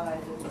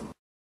expired, and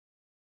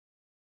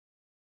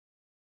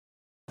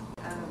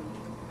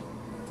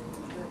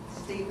but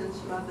Stephen's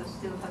mother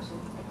still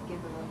hasn't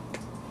given up.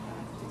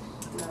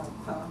 It's now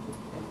part of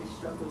every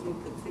struggle you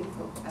can think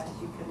of, as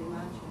you can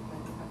imagine,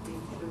 when you have been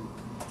through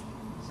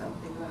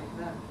something like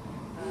that.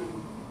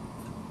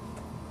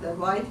 The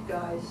white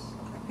guys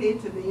appear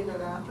to be in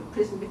and out of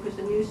prison because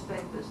the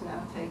newspapers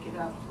now take it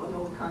up on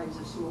all kinds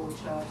of small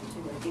charges,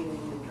 dealing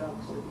in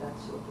drugs and that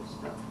sort of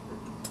stuff, but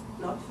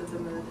not for the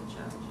murder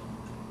charge.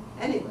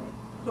 Anyway,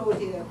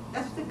 Claudia,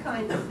 that's the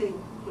kind of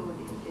thing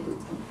Claudia did,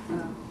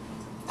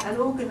 and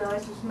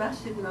organises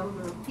massive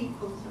number of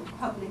people's and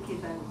public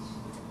events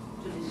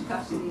to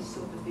discuss these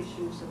sort of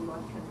issues and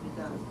what can be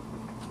done.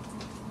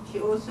 She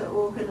also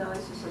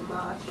organises a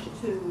march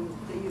to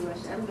the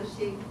US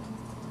Embassy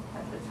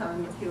at the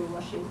time of your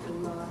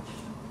Washington March,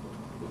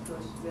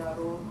 because we are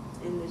all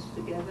in this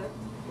together.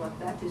 What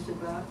that is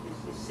about is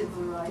the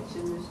civil rights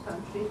in this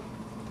country,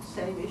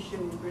 same issue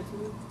in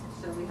Britain,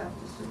 so we have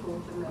to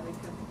support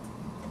America.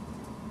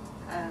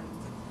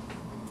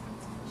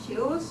 She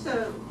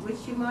also,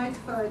 which you might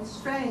find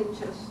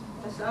strange,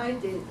 as I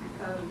did,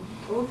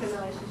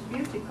 organizes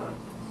beauty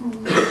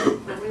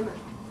contests for women.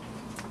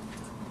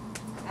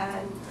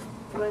 And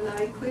when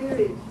I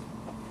queried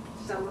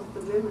some of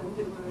the women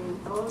who were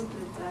involved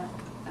with that,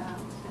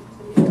 said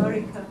to me,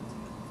 Marika,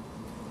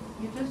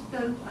 you just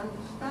don't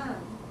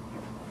understand.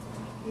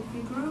 If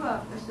you grew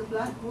up as a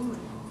black woman,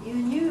 you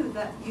knew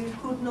that you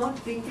could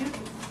not be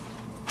beautiful.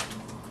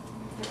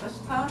 It was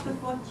part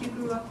of what you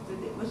grew up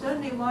with. It was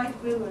only white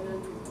women,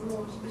 and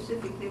more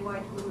specifically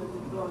white women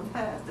with blonde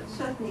hair, but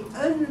certainly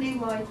only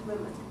white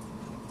women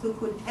who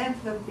could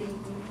ever be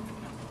beautiful.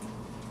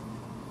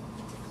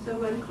 So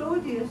when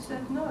Claudia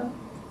said, no,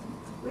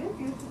 we're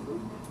beautiful,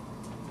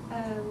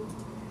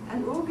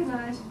 and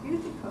organized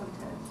beauty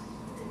contests,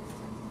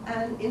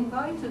 and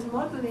invited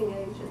modeling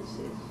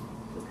agencies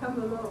to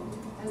come along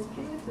and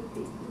theatre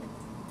people,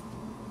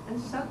 and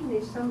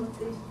suddenly some of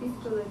these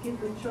people are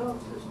given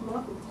jobs as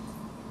models.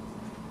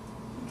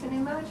 You can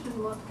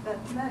imagine what that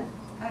meant.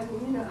 I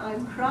mean,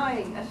 I'm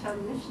crying as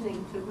I'm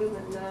listening to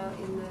women now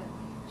in their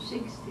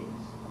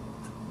 60s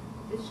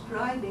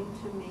describing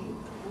to me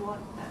what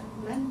that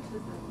meant to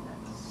them.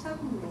 That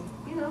suddenly,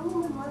 a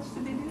woman wants to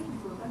be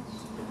beautiful. That's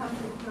how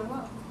they grow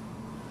up.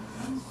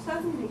 And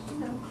suddenly,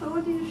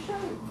 Claudia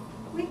showed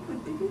we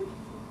could be beautiful.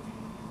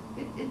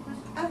 It was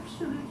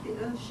absolutely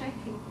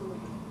earth-shaking for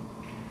me.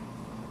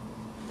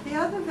 The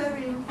other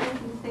very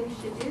important thing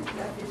she did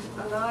that is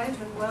alive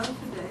and well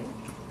today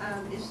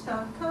is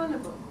start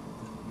carnival.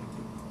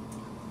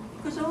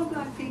 Because all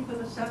black people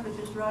are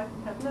savages, right,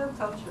 and have no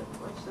culture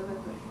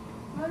whatsoever.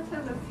 You might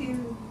have a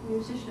few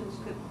musicians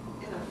could,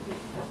 but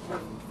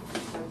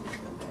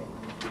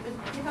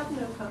you have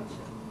no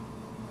culture.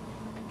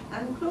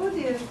 And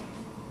Claudia,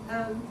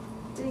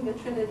 being a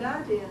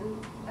Trinidadian,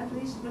 at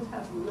least would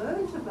have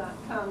learned about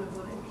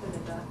carnival in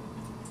Trinidad.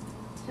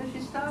 So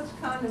she starts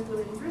carnival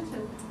in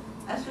Britain,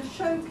 as a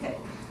showcase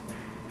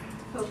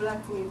for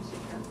black music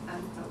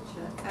and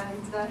culture,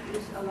 and that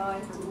is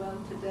alive and well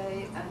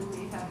today, and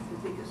we have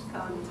the biggest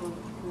carnival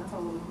in the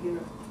whole of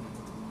Europe.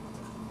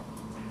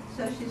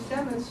 So she's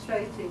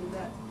demonstrating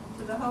that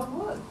to the whole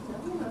world. No,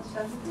 we're not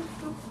savages.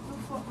 Look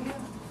what we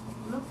are.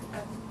 Look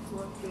at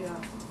what we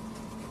are.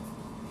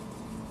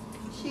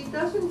 She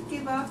doesn't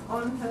give up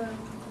on her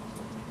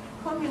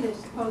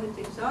communist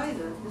politics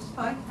either,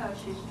 despite how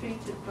she's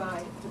treated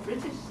by the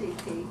British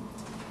CP.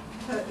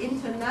 Her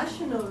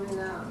international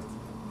renown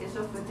is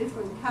of a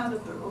different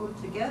caliber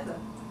altogether.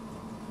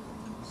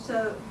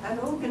 So an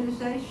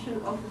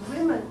organization of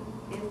women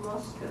in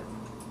Moscow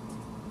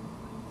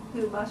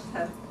who must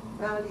have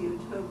valued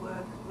her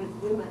work with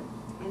women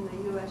in the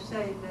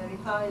USA very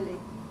highly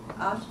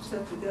asks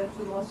her to go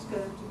to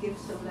Moscow to give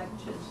some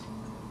lectures,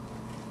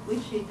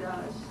 which she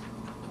does.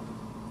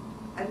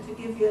 And to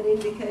give you an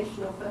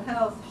indication of her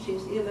health,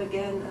 she's ill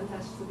again and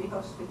has to be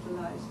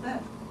hospitalized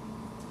there.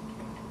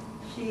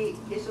 She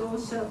is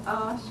also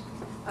asked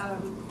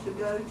to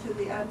go to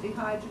the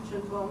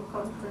anti-hydrogen bomb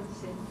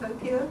conference in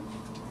Tokyo,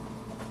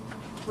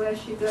 where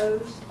she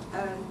goes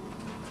and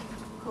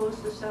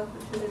calls herself a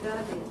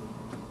Trinidadian,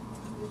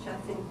 which I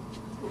think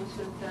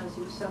also tells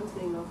you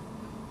something of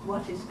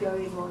what is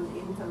going on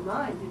in her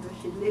mind. You know,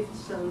 she lived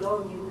so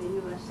long in the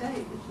USA,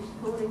 but she's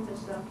calling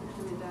herself a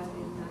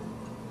Trinidadian now.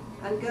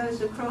 And goes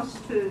across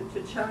to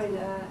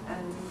China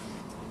and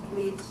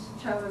meets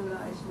Chow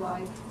En-lai's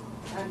wife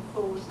and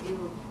falls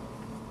ill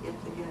yet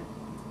again.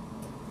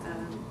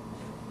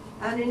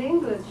 And in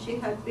England, she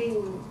had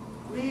been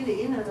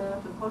really in and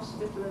out of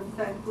hospital, and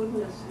thank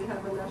goodness we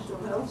have a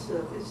National Health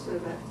Service so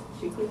that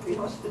she could be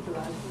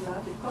hospitalized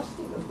without it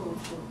costing a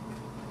fortune.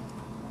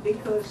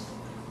 Because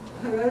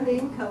her only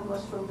income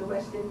was from the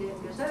West Indian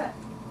Gazette,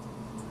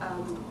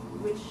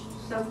 which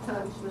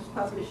sometimes was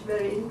published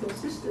very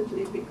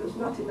inconsistently because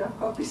not enough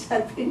copies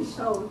had been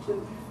sold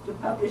to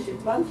publish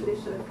it monthly,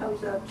 so it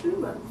comes out 2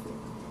 monthly.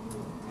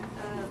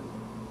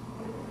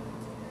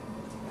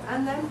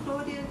 And then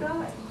Claudia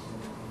dies.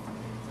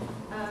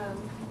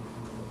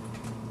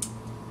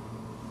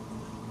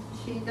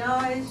 She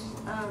dies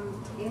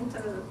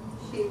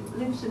she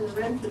lives in a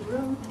rented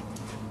room.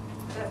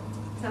 That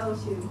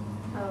tells you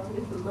how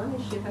little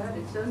money she had.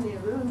 It's only a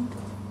room,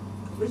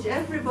 which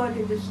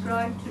everybody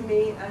described to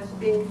me as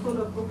being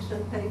full of books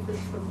and papers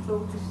from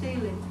floor to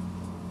ceiling.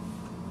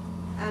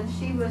 And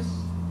she was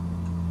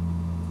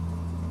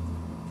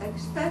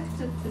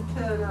expected to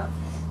turn up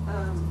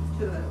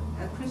to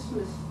a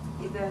Christmas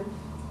event,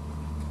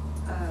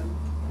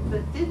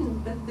 but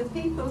didn't. But the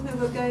people who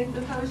were going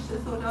to host her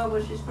thought, oh,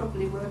 well, she's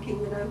probably working,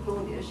 you know,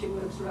 Claudia, she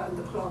works around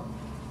the clock,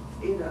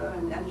 you know,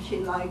 and she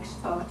likes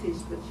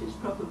parties, but she's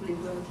probably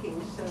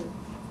working. So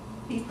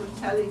people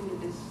telling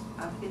me this,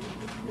 I think,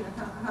 you know,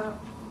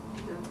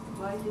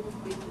 why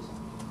didn't we just...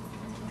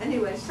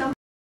 Anyway, some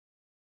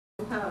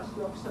house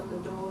knocks on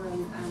the door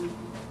and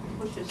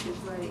pushes his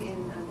way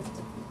in and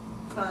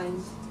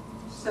finds,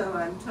 so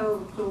I'm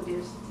told,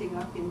 Claudia sitting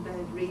up in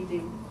bed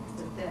reading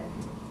the dead,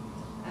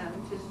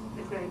 which is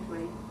a great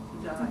way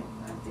to die,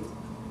 I think.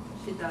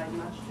 She died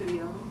much too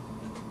young.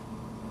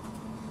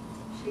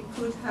 She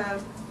could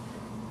have,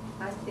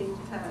 I think,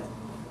 had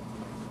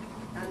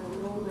an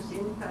enormous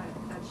impact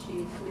had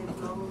she lived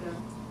longer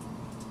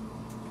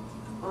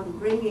on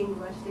bringing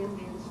West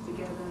Indians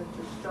together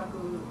to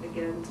struggle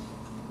against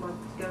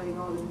what's going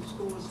on in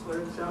schools,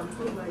 for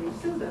example, where you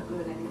still don't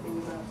learn anything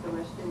about the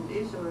West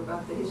Indies or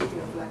about the history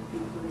of black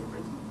people in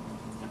Britain.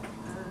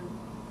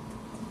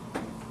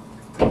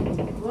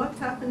 What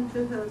happened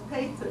to her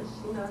papers?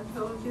 You know, I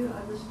told you,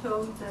 I was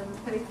told there were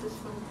papers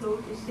from floor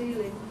to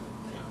ceiling.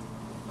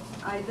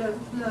 I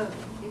don't know.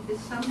 It is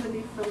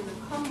somebody from the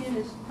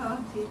Communist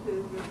Party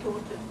who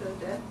reported her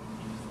death.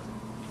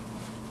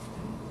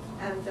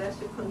 And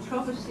there's a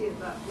controversy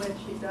about when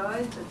she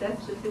died. The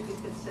death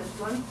certificate says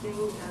one thing,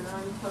 and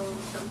I'm told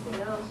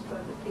something else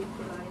by the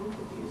people I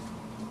interviewed.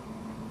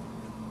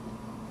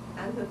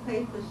 And her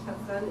papers have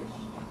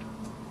vanished.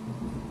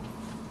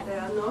 They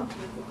are not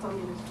with the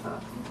Communist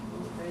Party.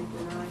 They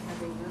deny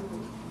having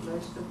them.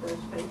 Most of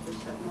those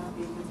papers have now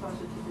been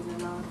deposited in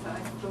an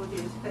archive.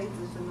 Claudia's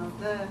papers are not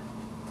there.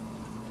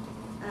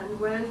 And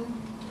when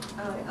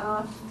I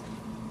asked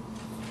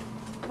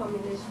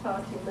Communist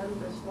Party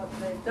members what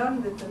they've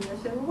done with them, they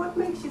said, well, what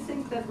makes you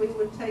think that we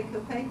would take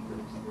her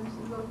papers? And I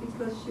said, well,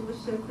 because she was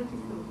so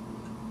critical.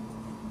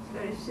 It's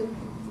very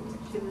simple.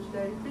 She was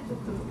very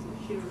critical.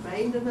 She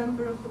remained a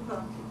member of the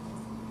party.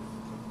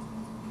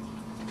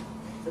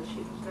 But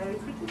she was very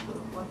critical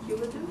of what you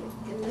were doing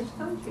in this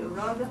country, or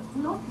rather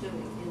not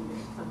doing in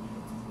this country.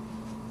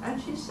 And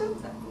she said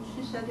that, and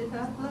she said it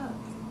out loud.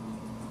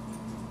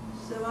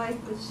 So I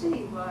could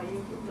see why you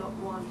would not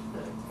want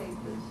her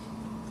papers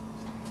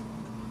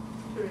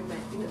to remain.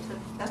 You know, so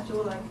that's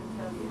all I can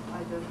tell you.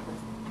 I don't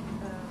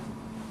know.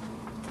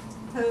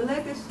 Her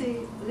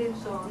legacy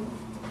lives on.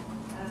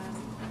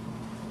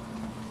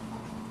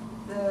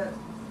 The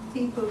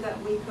people that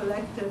we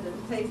collected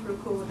and tape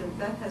recorded,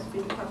 that has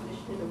been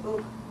published in a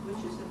book which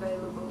is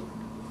available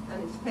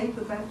and it's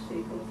paperback, so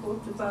you can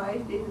afford to buy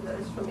it, even though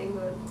it's from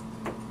England.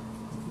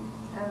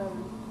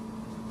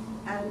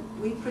 And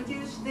we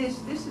produced this.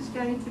 This is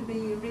going to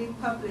be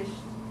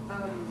republished.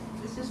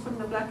 This is from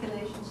the Black and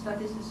Asian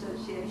Studies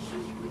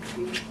Association, which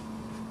we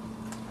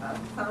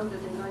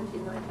founded in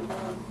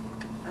 1991.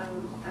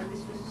 And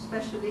this was a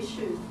special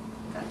issue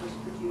that was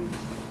produced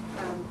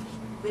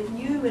with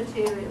new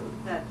material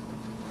that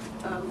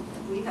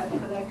we had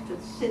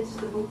collected since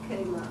the book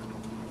came out,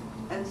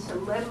 and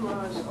some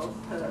memoirs of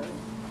her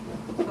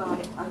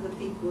by other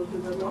people who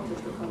were not at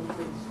the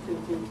conference to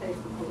do tape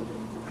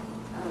recording.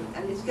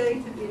 And it's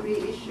going to be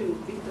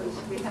reissued because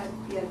we had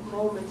yet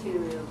more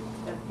material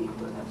that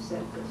people have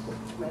sent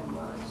us,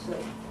 memoirs. So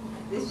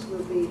this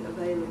will be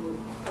available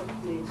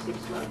probably in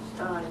 6 months'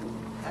 time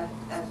at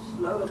as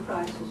lower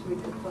price as we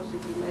could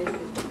possibly make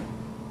it.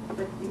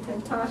 But you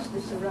can pass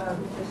this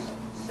around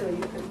just so you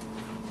can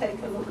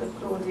take a look at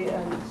Claudia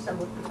and some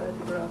of the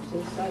photographs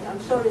inside.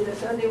 I'm sorry,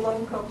 there's only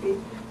one copy,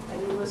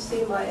 and you will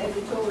see my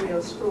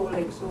editorial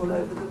scrawlings all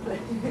over the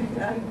place.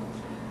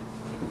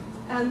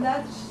 And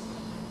that's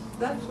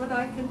what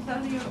I can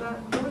tell you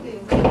about Claudia.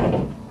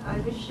 I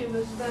wish she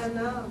was there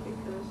now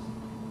because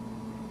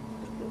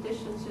the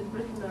conditions in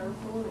Britain are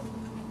appalling,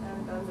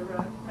 and under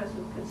our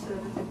present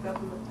Conservative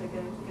government they're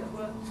going to get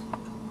worse.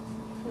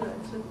 You know,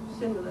 it's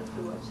similar to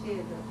what's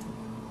here.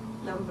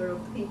 The number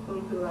of people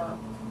who are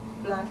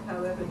black,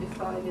 however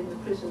defined in the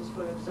prisons,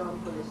 for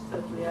example, is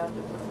totally out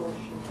of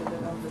proportion to the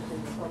numbers in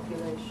the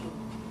population.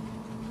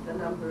 The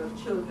number of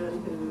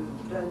children who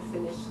don't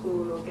finish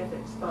school or get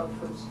expelled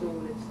from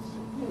school, it's the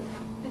same.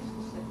 It's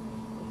the same.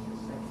 It's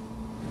the same.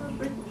 Well,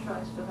 Britain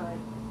tries to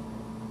hide.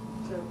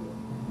 So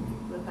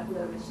we'll have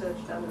no research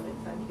done on it,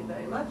 thank you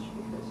very much,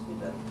 because we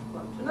don't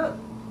want to know.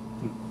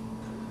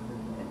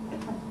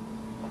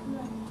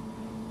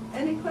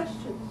 Any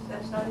questions?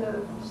 Yes, I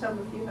know some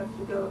of you have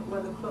to go at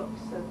 1 o'clock,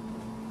 so.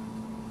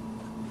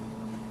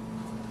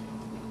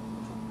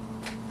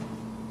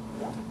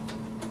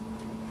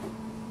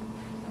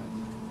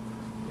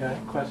 Yeah, I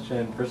have a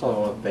question. First of all, I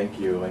want to thank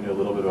you. I knew a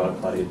little bit about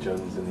Claudia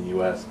Jones in the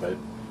U.S., but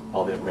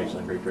all the information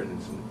on Great Britain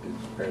is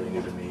fairly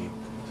new to me.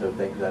 So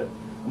thank you for that.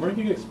 I'm wondering if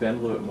you could expand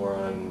a little bit more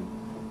on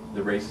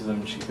the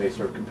racism she faced,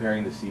 sort of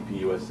comparing the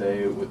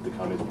CPUSA with the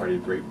Communist Party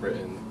of Great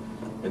Britain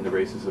and the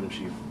racism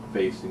she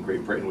faced in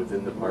Great Britain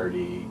within the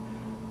party,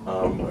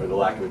 or the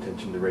lack of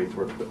attention to race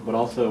work, but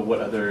also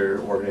what other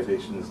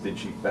organizations did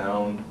she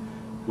found?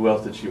 Who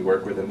else did she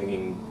work with? I'm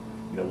thinking,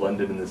 you know,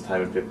 London in this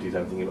time in the 50s,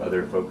 I'm thinking of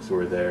other folks who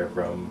were there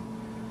from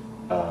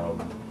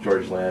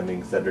George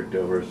Lamming, Cedric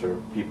Dover, sort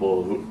of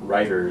people,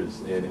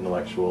 writers and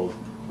intellectuals,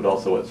 but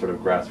also what sort of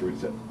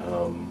grassroots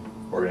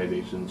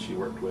organizations she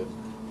worked with.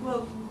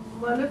 Well,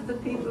 one of the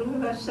people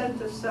who has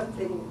sent us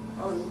something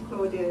on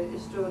Claudia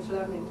is George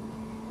Lamming.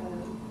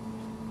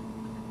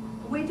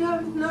 We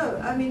don't know.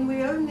 I mean,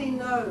 we only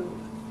know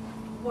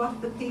what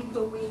the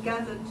people we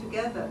gathered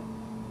together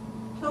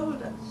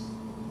told us.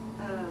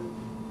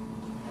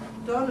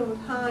 Donald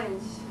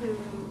Hines, who,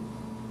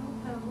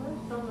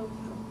 where's Donald?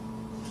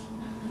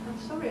 I'm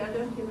sorry, I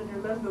don't even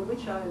remember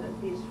which island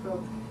he's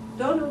from.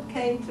 Donald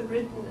came to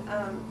Britain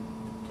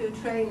to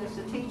train as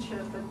a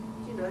teacher, but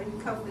you know, you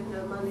come with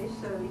no money,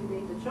 so you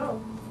need a job.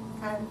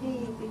 And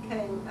he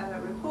became a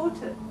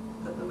reporter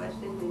for the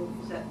West Indian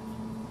Gazette.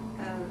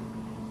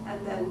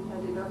 And then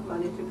had enough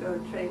money to go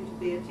and train to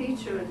be a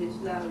teacher, and is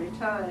now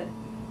retired.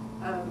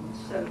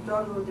 So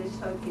Donald is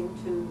hoping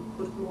to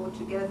put more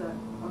together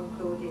on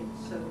Claudia,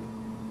 so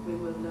we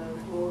will know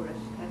more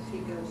as he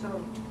goes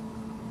on.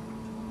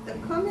 The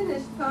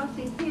Communist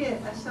Party here,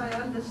 as I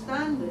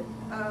understand it,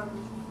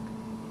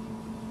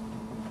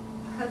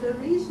 had a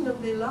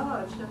reasonably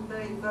large and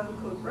very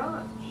vocal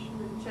branch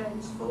with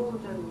James Ford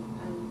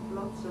and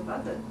lots of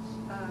others,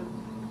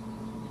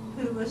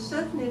 who were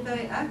certainly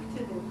very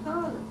active in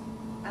Parliament,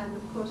 and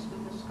of course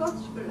with the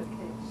Scottsboro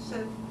case.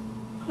 So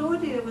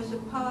Claudia was a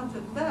part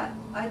of that.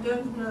 I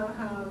don't know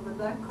how the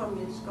black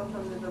communists got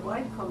on with the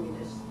white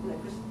communists,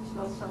 because it's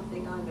not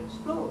something I've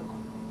explored.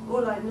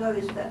 All I know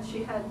is that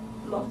she had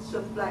lots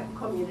of black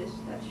communists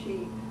that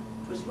she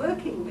was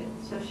working with,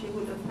 so she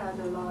would have had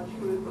a large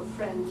group of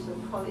friends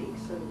and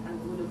colleagues,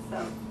 and would have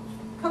felt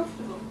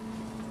comfortable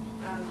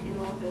in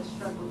all her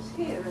struggles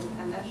here.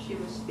 And as she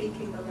was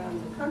speaking around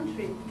the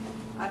country,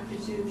 I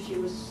presume she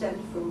was sent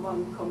from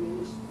one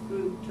communist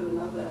group to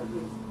another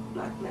with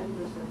black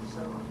members and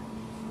so on.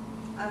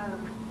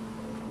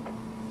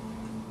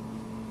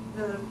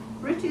 The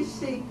British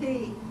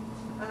CP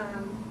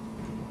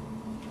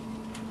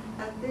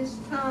at this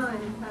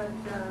time had,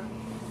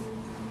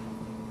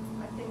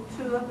 I think,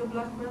 2 other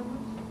black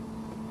members.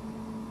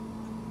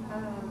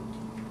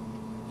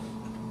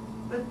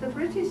 But the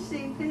British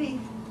CP,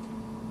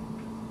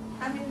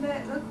 I mean,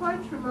 they're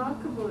quite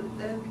remarkable.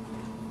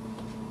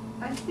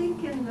 I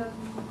think in the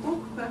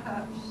book,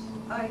 perhaps,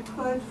 I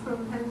quote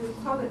from Henry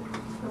Collett,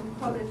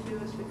 who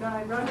was the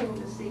guy running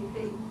the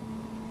CP,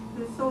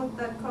 who thought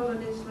that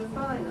colonies were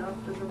fine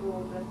after the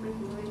war, that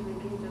Britain really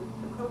needed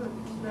the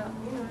colonies. Now,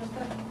 you know, is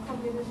that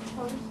communist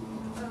policy?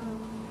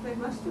 They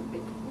must have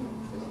been,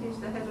 because he's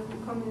the head of the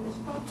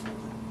Communist Party.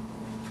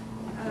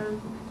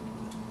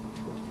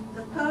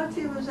 The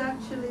party was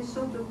actually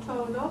sort of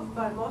told off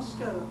by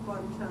Moscow at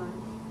one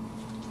time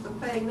for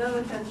paying no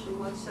attention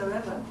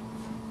whatsoever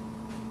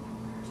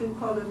to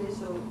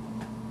colonies, or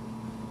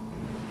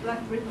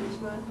Black Britons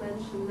weren't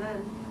mentioned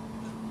then.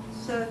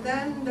 So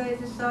then they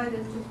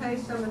decided to pay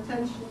some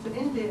attention to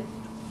India.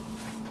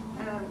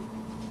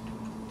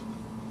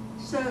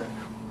 So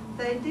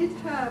they did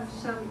have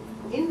some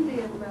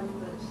Indian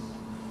members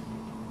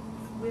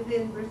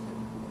within Britain.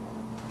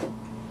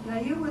 Now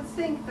you would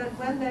think that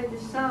when they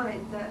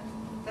decide that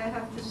they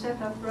have to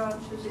set up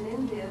branches in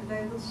India,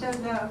 they will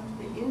send out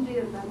the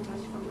Indian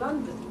members from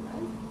London,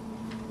 right?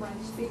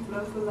 Might speak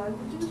local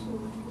languages,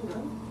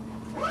 and,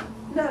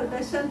 No,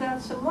 they send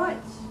out some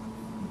whites.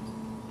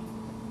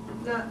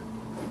 Now,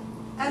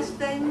 as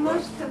they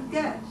must have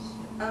guessed,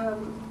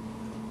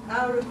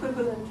 our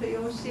equivalent to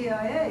your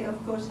CIA,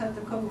 of course, had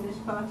the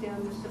Communist Party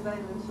under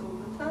surveillance all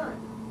the time.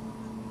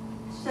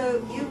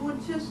 So you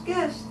would just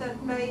guess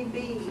that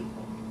maybe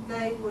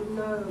they would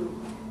know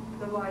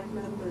the white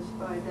members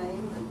by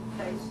name and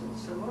face and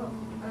so on.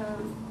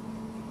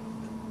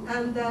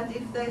 And that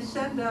if they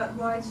send out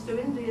whites to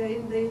India,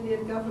 the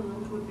Indian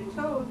government would be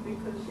told,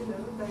 because, they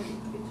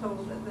would be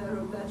told that they're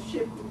on that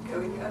ship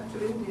going out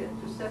to India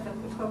to set up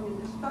a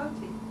Communist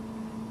Party.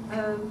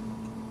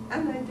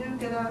 And they do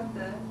get out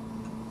there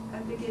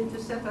and begin to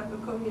set up a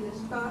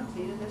Communist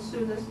Party, and as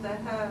soon as they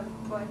have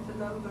quite a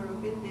number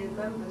of Indian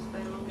members,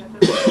 they will get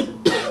arrested,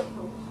 of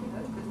course,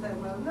 because they're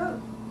well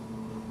known.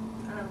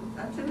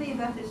 And to me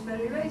that is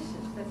very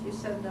racist, that you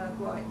send out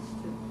whites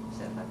to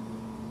set up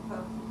a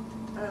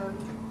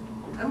party.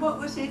 And what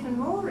was even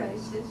more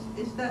racist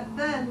is that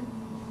then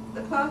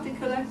the party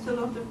collects a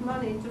lot of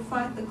money to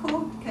fight the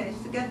court case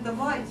to get the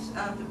whites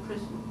out of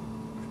prison.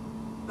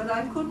 But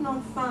I could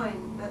not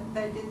find that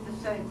they did the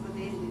same for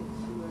the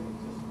Indians who were in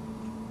prison.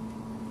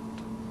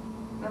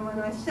 Now when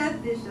I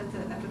said this at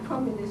a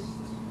communist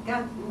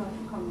gathering, not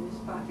a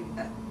communist party,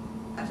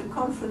 at a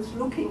conference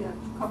looking at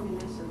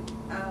communism,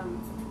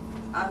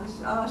 I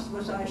was asked,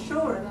 was I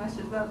sure? And I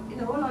said, well,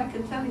 all I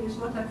can tell you is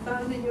what I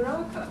found in your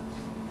archives.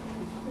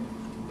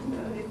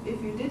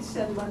 If you did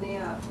send money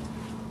out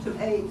to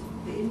aid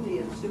the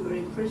Indians who were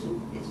in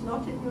prison, it's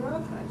not in your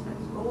archives.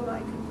 That's all I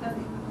can tell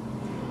you.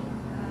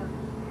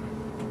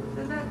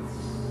 So that's,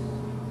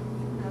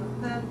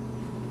 that,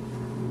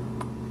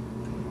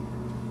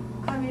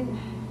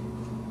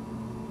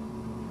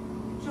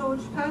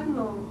 George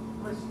Padmore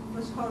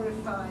was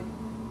horrified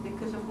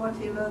because of what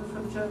he learned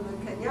from Jomo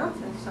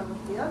Kenyatta and some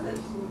of the others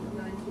in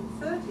the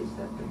 1930s,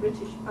 that the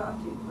British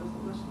party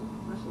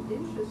wasn't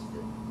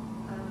interested.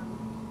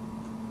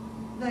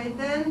 They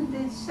then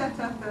did set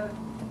up a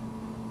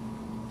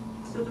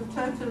sort of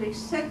totally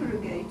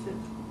segregated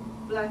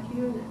black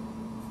unit,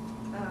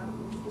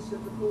 which was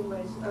sort of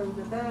always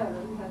over there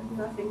and had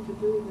nothing to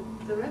do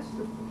with the rest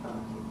of the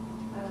party.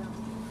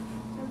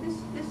 So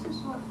this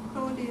is what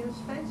Claudia's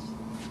faced.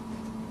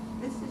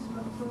 This is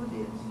what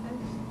Claudia's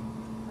faced.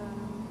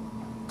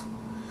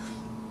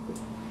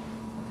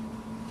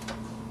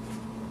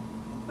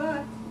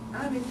 But,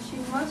 she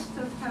must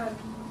have had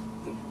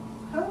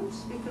hopes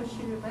because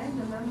she remained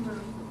a member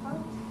of the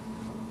party.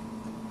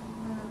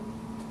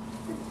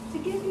 To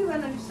give you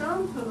an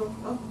example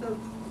of the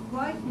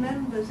white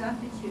members'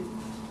 attitude,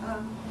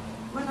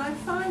 when I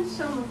find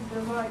some of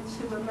the whites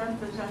who were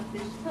members at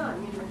this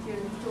time,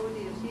 during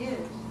Claudia's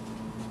years,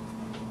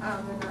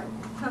 and I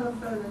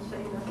telephone and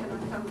say, can I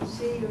come and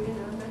see you,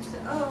 and they say,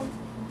 oh,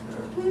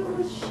 who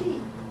was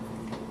she?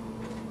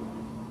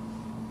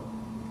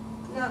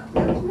 Now,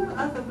 there was no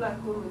other black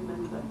woman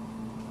member.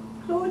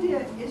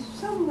 Claudia is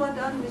somewhat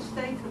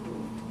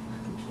unmistakable.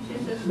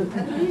 She's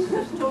at least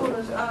as tall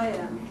as I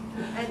am,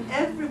 and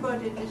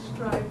everybody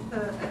described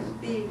her as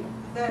being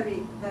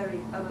very,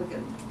 very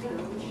elegant,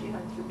 which she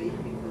had to be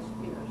because,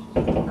 she's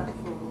on the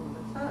platform all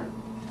the time.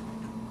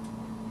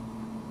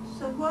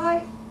 So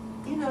why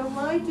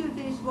do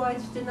these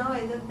whites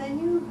deny that they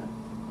knew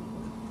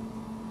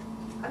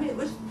her? It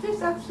was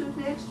just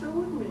absolutely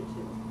extraordinary to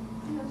me.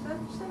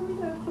 So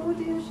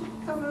Claudia should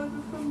come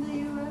over from the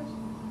US.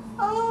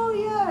 Oh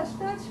yes,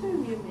 that's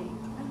whom you mean.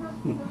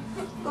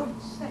 For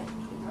God's sake,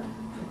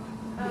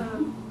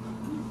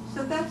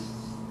 So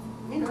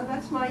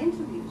that's my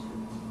interviews with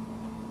them.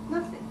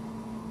 Nothing.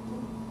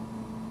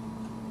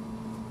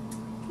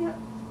 Yeah.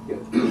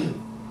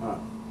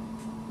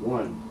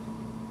 One,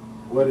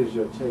 what is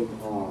your take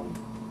on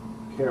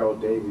Carol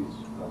Davies'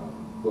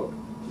 book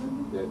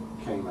that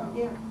came out?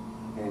 Yeah.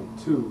 And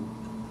two,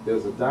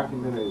 there's a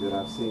documentary that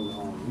I've seen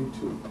on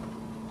YouTube.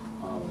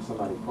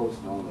 Somebody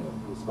posted on it.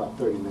 It's about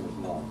 30 minutes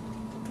long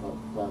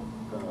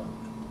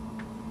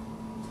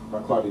by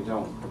Claudia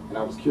Jones. And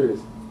I was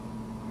curious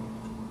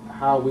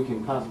how we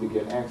can possibly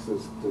get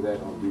access to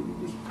that on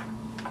DVD.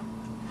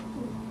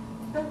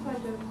 That I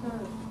don't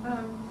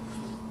know.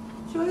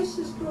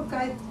 Joyce's book,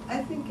 I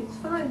think it's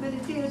fine, but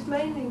it deals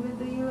mainly with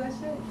the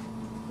USA.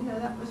 you know,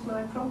 that was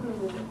my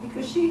problem with it,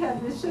 because she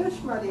had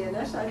research money, and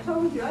as I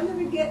told you, I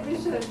never get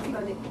research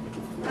money.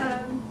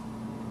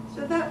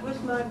 So that was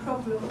my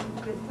problem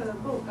with her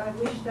book. I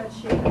wish that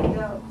she had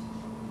dealt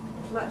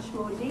much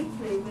more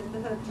deeply with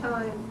her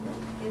time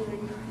in the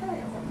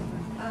UK.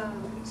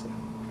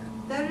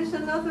 There is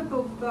another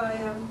book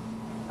by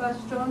Buzz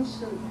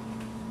Johnson,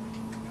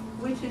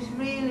 which is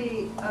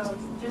really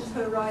just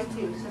her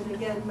writings, and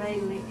again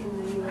mainly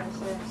in the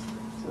USA.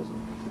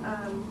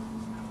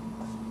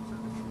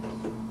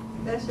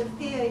 There's a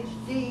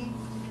PhD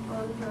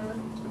on her,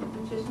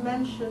 which is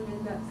mentioned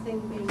in that thing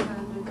being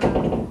handed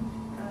down.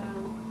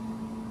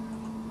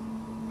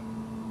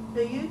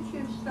 The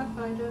YouTube stuff,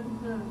 I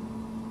don't know.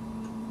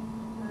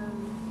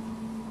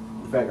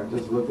 In fact, I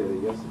just looked at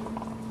it yesterday.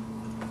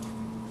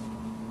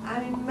 I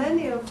mean,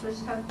 many of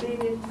us have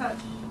been in touch.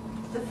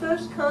 The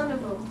first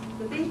carnival,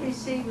 the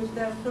BBC was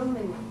there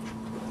filming it.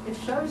 It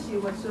shows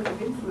you what sort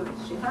of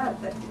influence she had,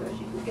 that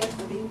she could get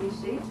the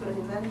BBC to an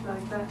event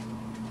like that.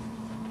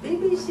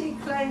 BBC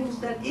claims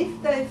that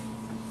if they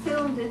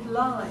filmed it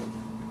live,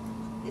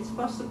 it's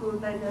possible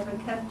they never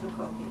kept a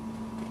copy.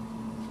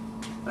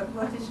 But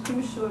what is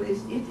crucial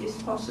is it is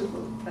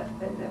possible that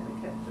they never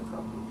kept a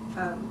copy.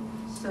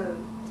 So,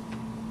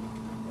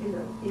 you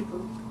know,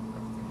 people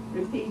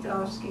repeat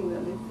asking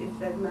them if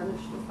they've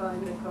managed to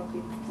find a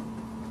copy.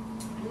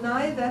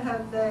 Neither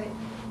have they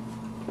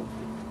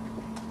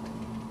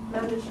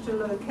managed to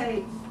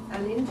locate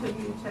an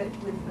interview tape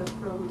with her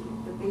from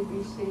the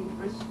BBC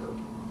Bristol,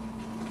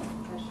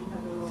 as she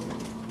had a long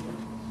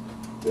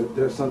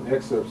There's some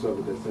excerpts of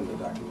it that's in the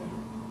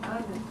documentary.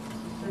 either.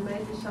 So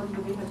maybe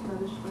somebody has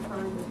managed to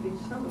find at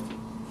least some of it.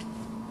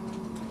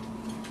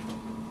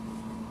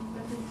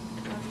 But it's,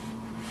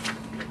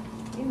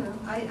 you know,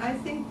 I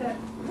think that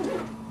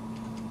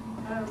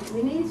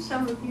we need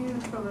some of you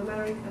from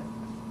America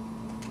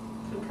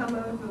to come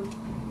over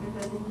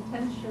with an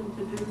intention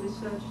to do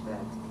research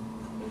there.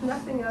 If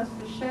nothing else,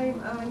 to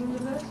shame our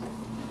university.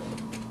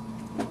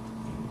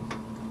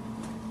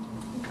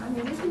 I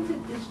mean, isn't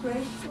it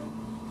disgraceful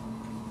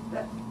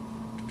that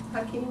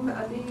Hakim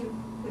Ali,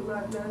 who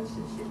I've known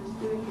since he was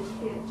doing his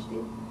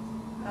PhD,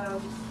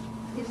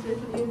 his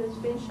little unit's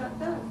been shut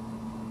down.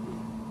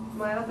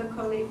 My other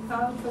colleague,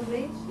 Carl from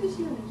Leeds, his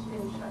unit's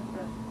been shut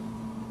down.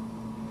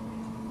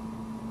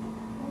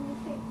 And you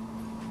think,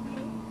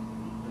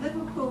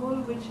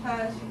 Liverpool, which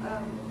has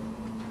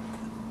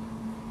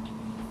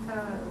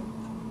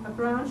a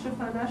branch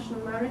of our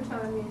National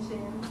Maritime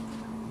Museum,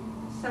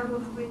 some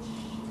of which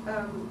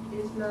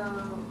is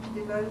now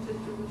devoted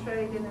to the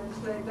trade in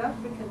enslaved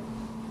Africans.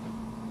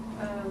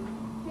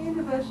 The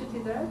university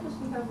there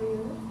doesn't have a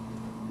unit,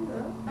 you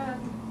know,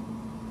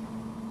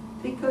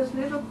 because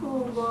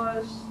Liverpool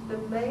was the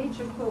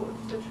major port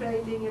for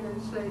trading in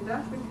enslaved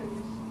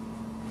Africans,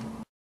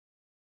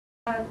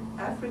 and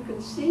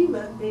African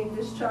seamen being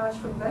discharged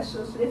from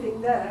vessels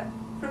living there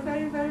for a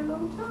very, very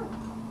long time.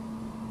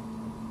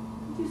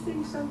 Do you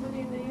think somebody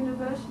in the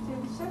university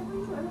would say,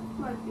 well, that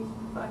might be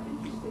quite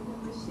interesting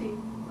if we see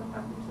what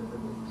happened to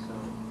them and so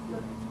on? No.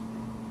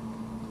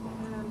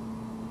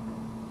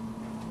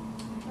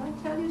 I'll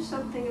tell you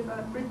something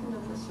about Britain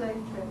and the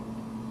slave trade,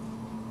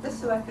 just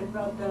so I could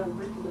rub down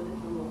Britain a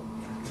little more.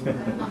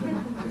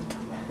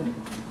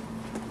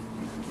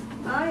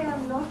 I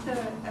am not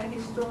a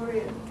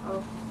historian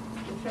of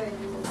the trade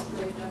in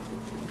enslaved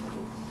Africans.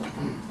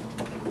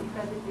 It's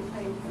incredibly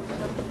painful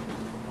subject.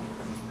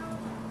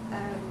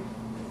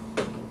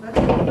 But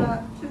in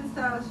about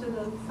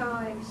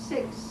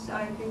 2005-06, I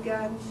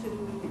began to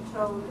be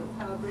told of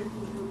how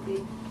Britain would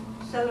be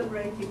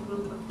celebrating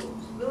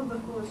Wilberforce.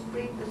 Wilberforce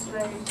freed the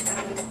slaves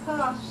and they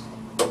passed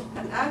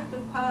an Act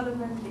of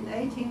Parliament in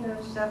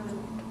 1807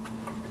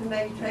 to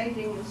make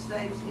trading in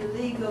slaves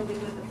illegal. We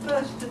were the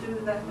first to do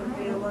that, and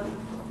we are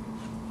wonderful.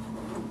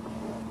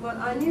 Well,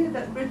 I knew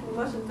that Britain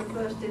wasn't the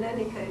first in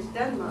any case.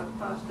 Denmark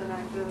passed an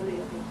act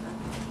earlier than that.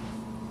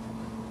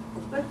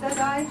 But that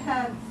I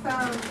had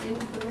found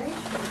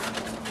information,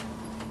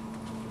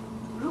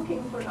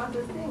 looking for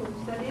other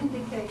things that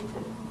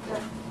indicated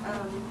that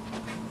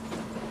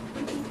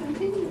Britain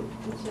continued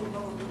its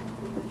involvement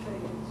in the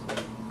trade.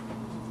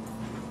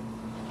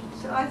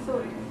 So I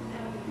thought,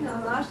 you know,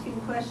 I'm asking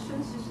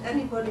questions. Is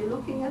anybody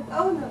looking at?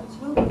 Oh no, it's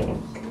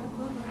Wilberforce.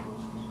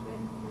 Wilberforce was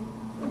great.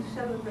 We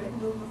celebrate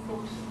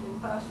Wilberforce. We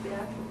passed the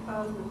Act of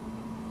Parliament.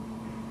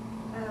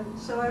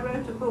 So I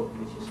wrote a book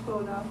which is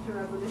called After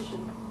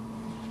Abolition.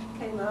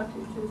 Came out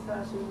in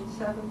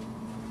 2007.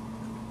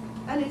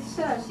 And it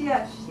says,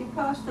 yes, you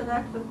passed an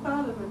Act of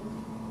Parliament,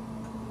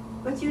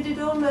 but you did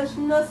almost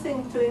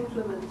nothing to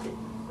implement it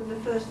for the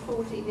first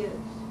 40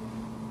 years.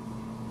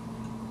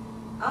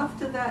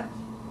 After that,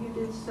 you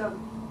did some.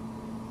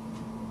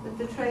 But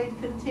the trade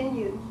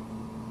continued,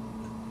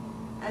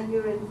 and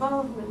your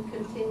involvement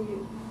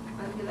continued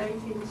until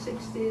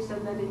 1860s,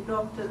 and then it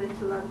dropped a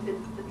little until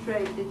the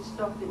trade did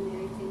stop in the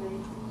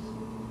 1880s.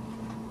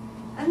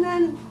 And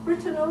then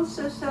Britain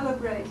also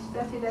celebrates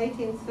that in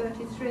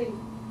 1833,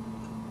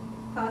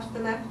 passed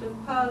an act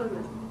of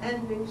parliament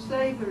ending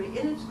slavery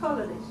in its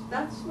colonies.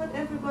 That's what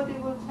everybody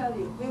will tell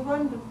you. We're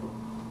wonderful.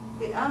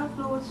 We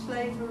outlawed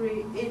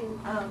slavery in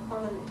our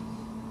colonies.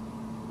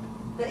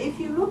 Now, if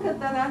you look at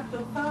that act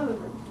of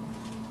parliament,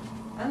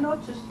 and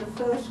not just the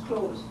first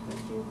clause, but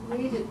you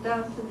read it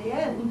down to the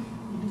end,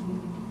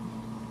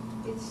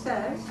 it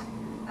says,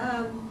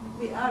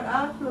 we are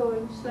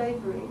outlawing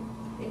slavery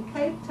in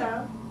Cape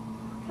Town,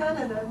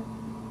 Canada,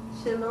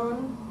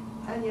 Ceylon,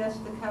 and yes,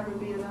 the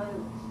Caribbean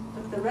islands.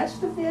 But the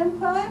rest of the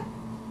empire,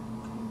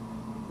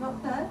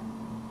 not that.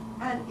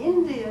 And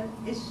India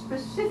is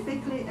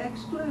specifically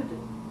excluded.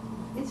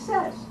 It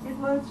says, in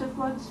words of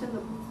one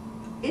syllable,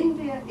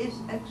 India is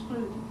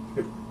excluded.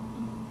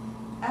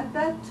 At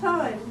that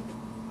time,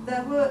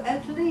 there were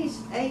at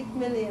least 8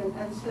 million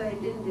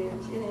enslaved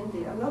Indians in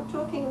India. I'm not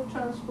talking of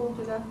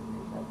transported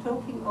Africans, I'm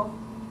talking of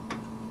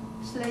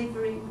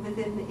slavery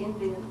within the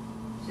Indian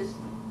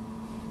system.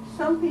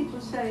 Some people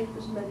say it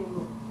was many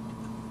more.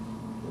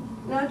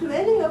 Now, do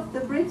any of the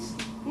Brits,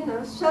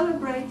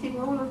 celebrating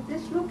all of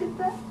this, look at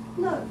that?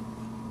 No.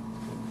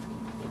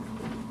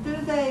 Do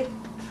they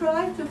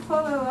try to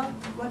follow up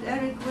what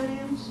Eric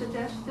Williams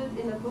suggested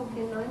in a book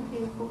in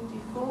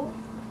 1944?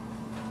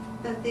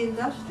 That the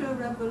Industrial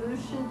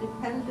Revolution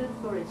depended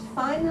for its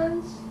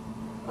finance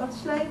on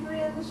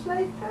slavery and the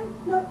slave trade?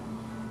 No.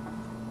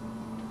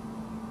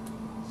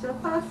 So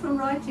apart from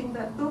writing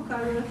that book,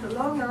 I wrote a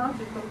long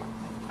article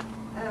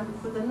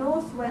for the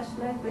Northwest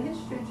Labour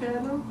History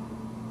Journal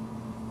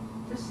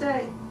to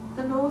say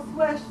the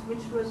Northwest,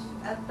 which was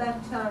at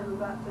that time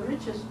about the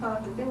richest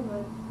part of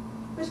England,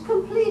 was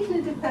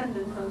completely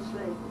dependent on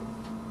slavery.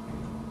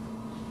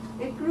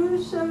 It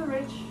grew so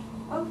rich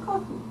on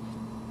cotton.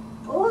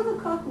 All the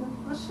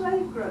cotton was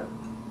slave grown.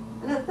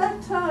 And at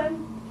that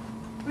time,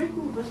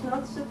 Britain was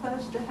not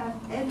supposed to have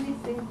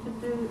anything to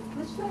do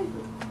with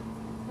slavery.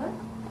 Right?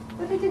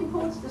 But it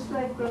imports the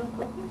slave grown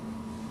cotton.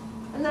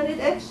 And then it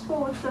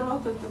exports a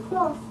lot of the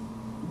cloth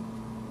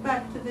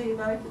back to the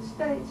United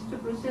States, to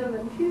Brazil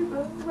and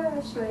Cuba,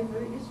 where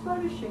slavery is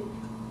flourishing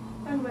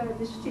and where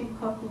this cheap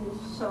cotton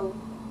is sold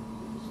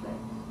to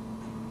slaves.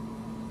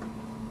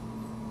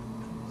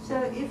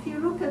 So if you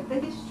look at the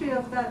history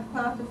of that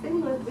part of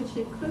England, which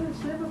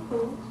includes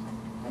Liverpool,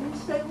 and you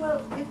say,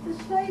 well, if the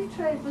slave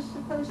trade was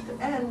supposed to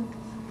end,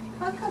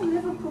 how come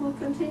Liverpool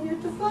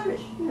continued to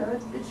flourish?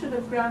 It should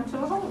have ground to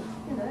a halt.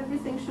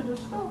 Everything should have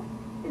stopped.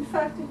 In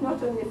fact, it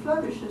not only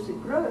flourishes,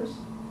 it grows.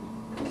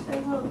 You say,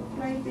 well,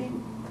 maybe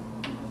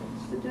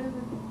it's to do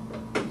with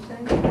the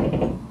same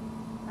thing.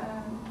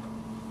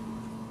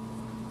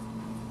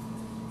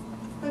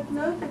 But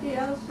nobody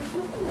else is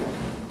looking at it.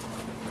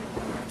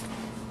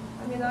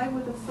 I mean, I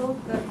would have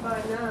thought that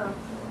by now,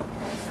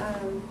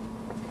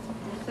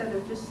 instead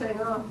of just saying,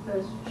 oh,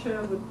 those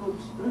Sherwood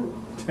books,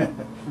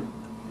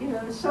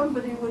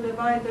 somebody would have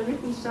either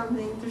written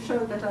something to show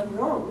that I'm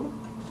wrong,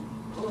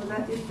 or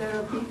that if there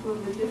are people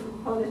with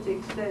different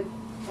politics, they'd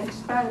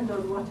expand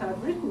on what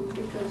I've written,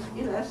 because,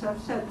 as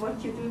I've said,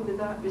 what you do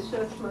without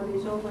research money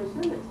is always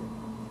limited.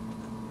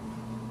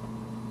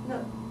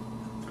 No.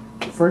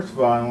 First of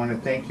all, I want to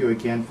thank you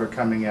again for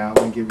coming out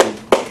and give you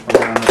a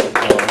round of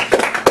applause.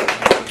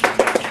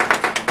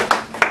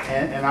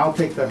 And I'll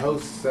take the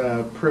host's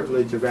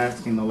privilege of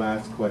asking the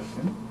last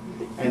question.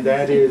 And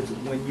that is,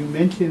 when you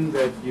mentioned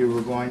that you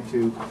were going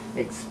to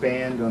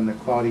expand on the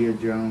Claudia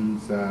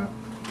Jones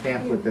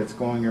pamphlet that's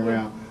going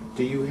around,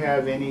 do you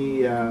have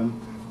any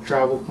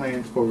travel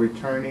plans for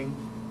returning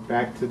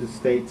back to the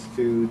States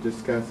to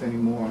discuss any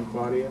more on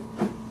Claudia?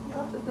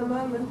 Not at the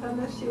moment,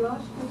 unless you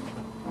ask me.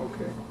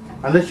 Okay.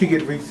 Unless you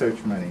get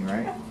research money,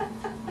 right?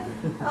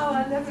 Oh,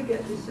 I never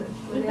get research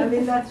money. I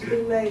mean, that's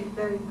been made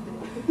very clear.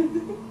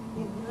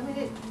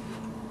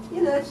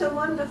 It's a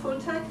wonderful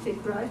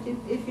tactic, right?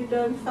 If you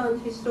don't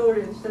fund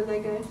historians, then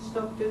they're going to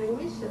stop doing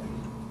research.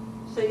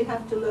 So you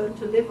have to learn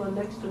to live on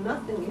next to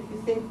nothing if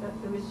you think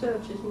that the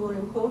research is more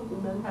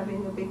important than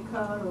having a big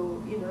car or,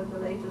 the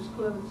latest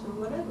clothes or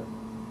whatever.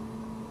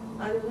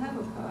 I don't have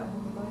a car, I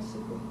have a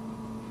bicycle.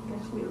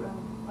 Gets me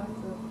around.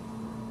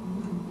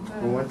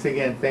 Well, once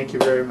again, thank you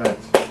very much.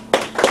 I'll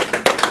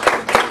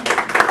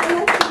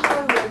let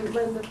you know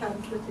when the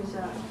pamphlet is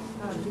out,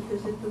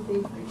 because it will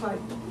be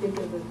quite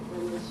bigger than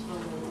this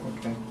one.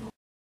 Okay.